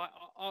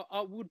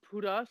would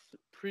put us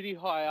pretty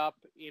high up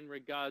in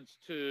regards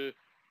to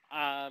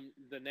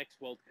the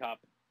next World Cup,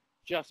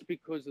 just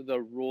because of the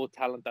raw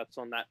talent that's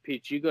on that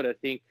pitch. You got to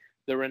think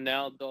the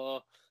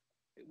Ronaldo.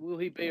 Will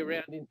he be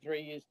around in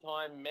 3 years'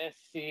 time?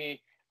 Messi.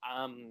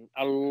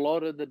 A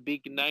lot of the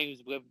big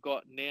names we've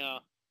got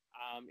now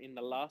in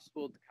the last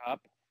World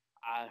Cup,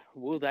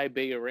 will they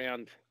be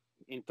around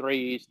in 3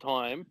 years'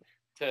 time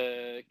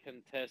to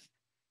contest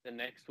the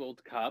next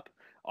World Cup?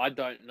 I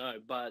don't know.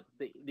 But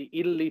the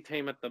Italy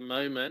team at the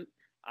moment,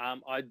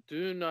 I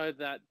do know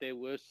that there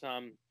were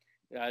some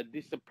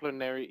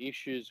disciplinary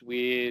issues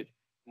with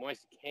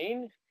Moise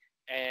Kean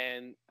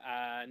and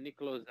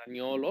Nicolo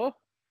Zaniolo.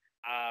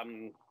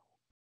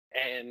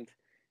 And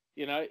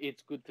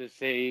it's good to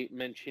see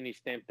Mancini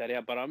stamp that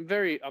out. But I'm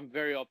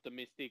very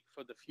optimistic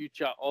for the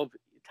future of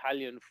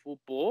Italian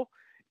football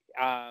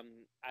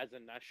as a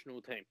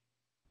national team.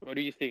 What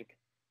do you think?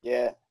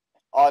 Yeah.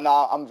 Oh,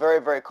 no, I'm very,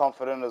 very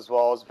confident as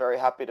well. I was very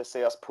happy to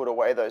see us put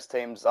away those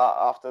teams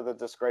after the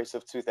disgrace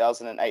of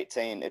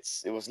 2018. It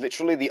was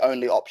literally the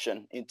only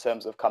option in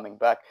terms of coming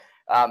back.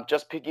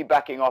 Just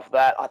piggybacking off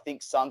that, I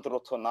think Sandro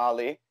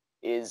Tonali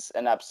is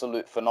an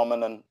absolute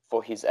phenomenon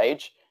for his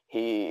age.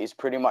 He is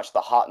pretty much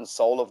the heart and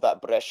soul of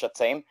that Brescia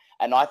team.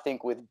 And I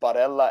think with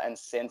Barella and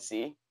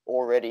Sensi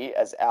already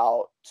as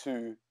our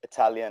 2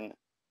 Italian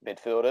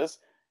midfielders,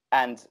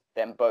 and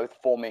them both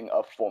forming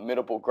a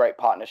formidable, great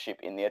partnership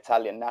in the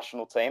Italian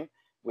national team,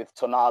 with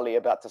Tonali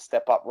about to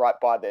step up right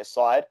by their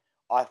side,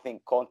 I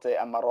think Conte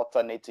and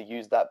Marotta need to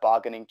use that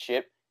bargaining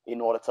chip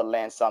in order to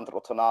land Sandro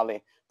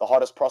Tonali, the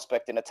hottest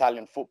prospect in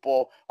Italian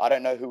football. I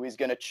don't know who he's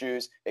going to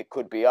choose. It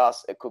could be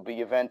us. It could be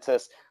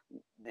Juventus.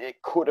 It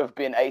could have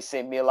been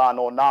AC Milan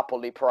or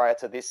Napoli prior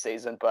to this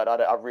season, but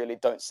I really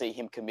don't see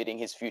him committing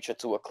his future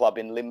to a club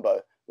in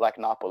limbo like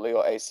Napoli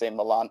or AC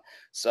Milan.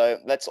 So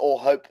let's all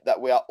hope that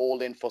we are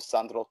all in for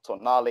Sandro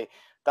Tonali.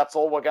 That's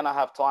all we're going to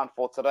have time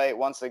for today.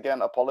 Once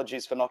again,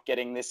 apologies for not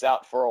getting this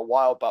out for a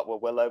while, but we're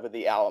well over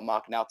the hour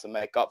mark now to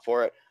make up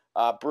for it.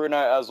 Bruno,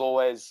 as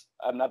always,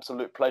 an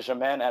absolute pleasure,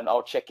 man, and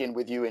I'll check in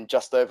with you in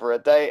just over a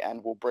day,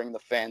 and we'll bring the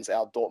fans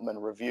our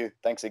Dortmund review.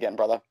 Thanks again,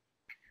 brother.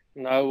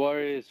 No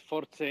worries.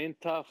 Forza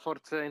Inter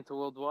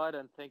worldwide,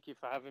 and thank you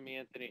for having me,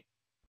 Anthony.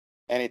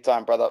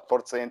 Anytime, brother.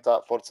 Forza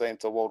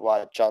Inter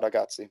worldwide. Ciao,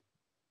 ragazzi.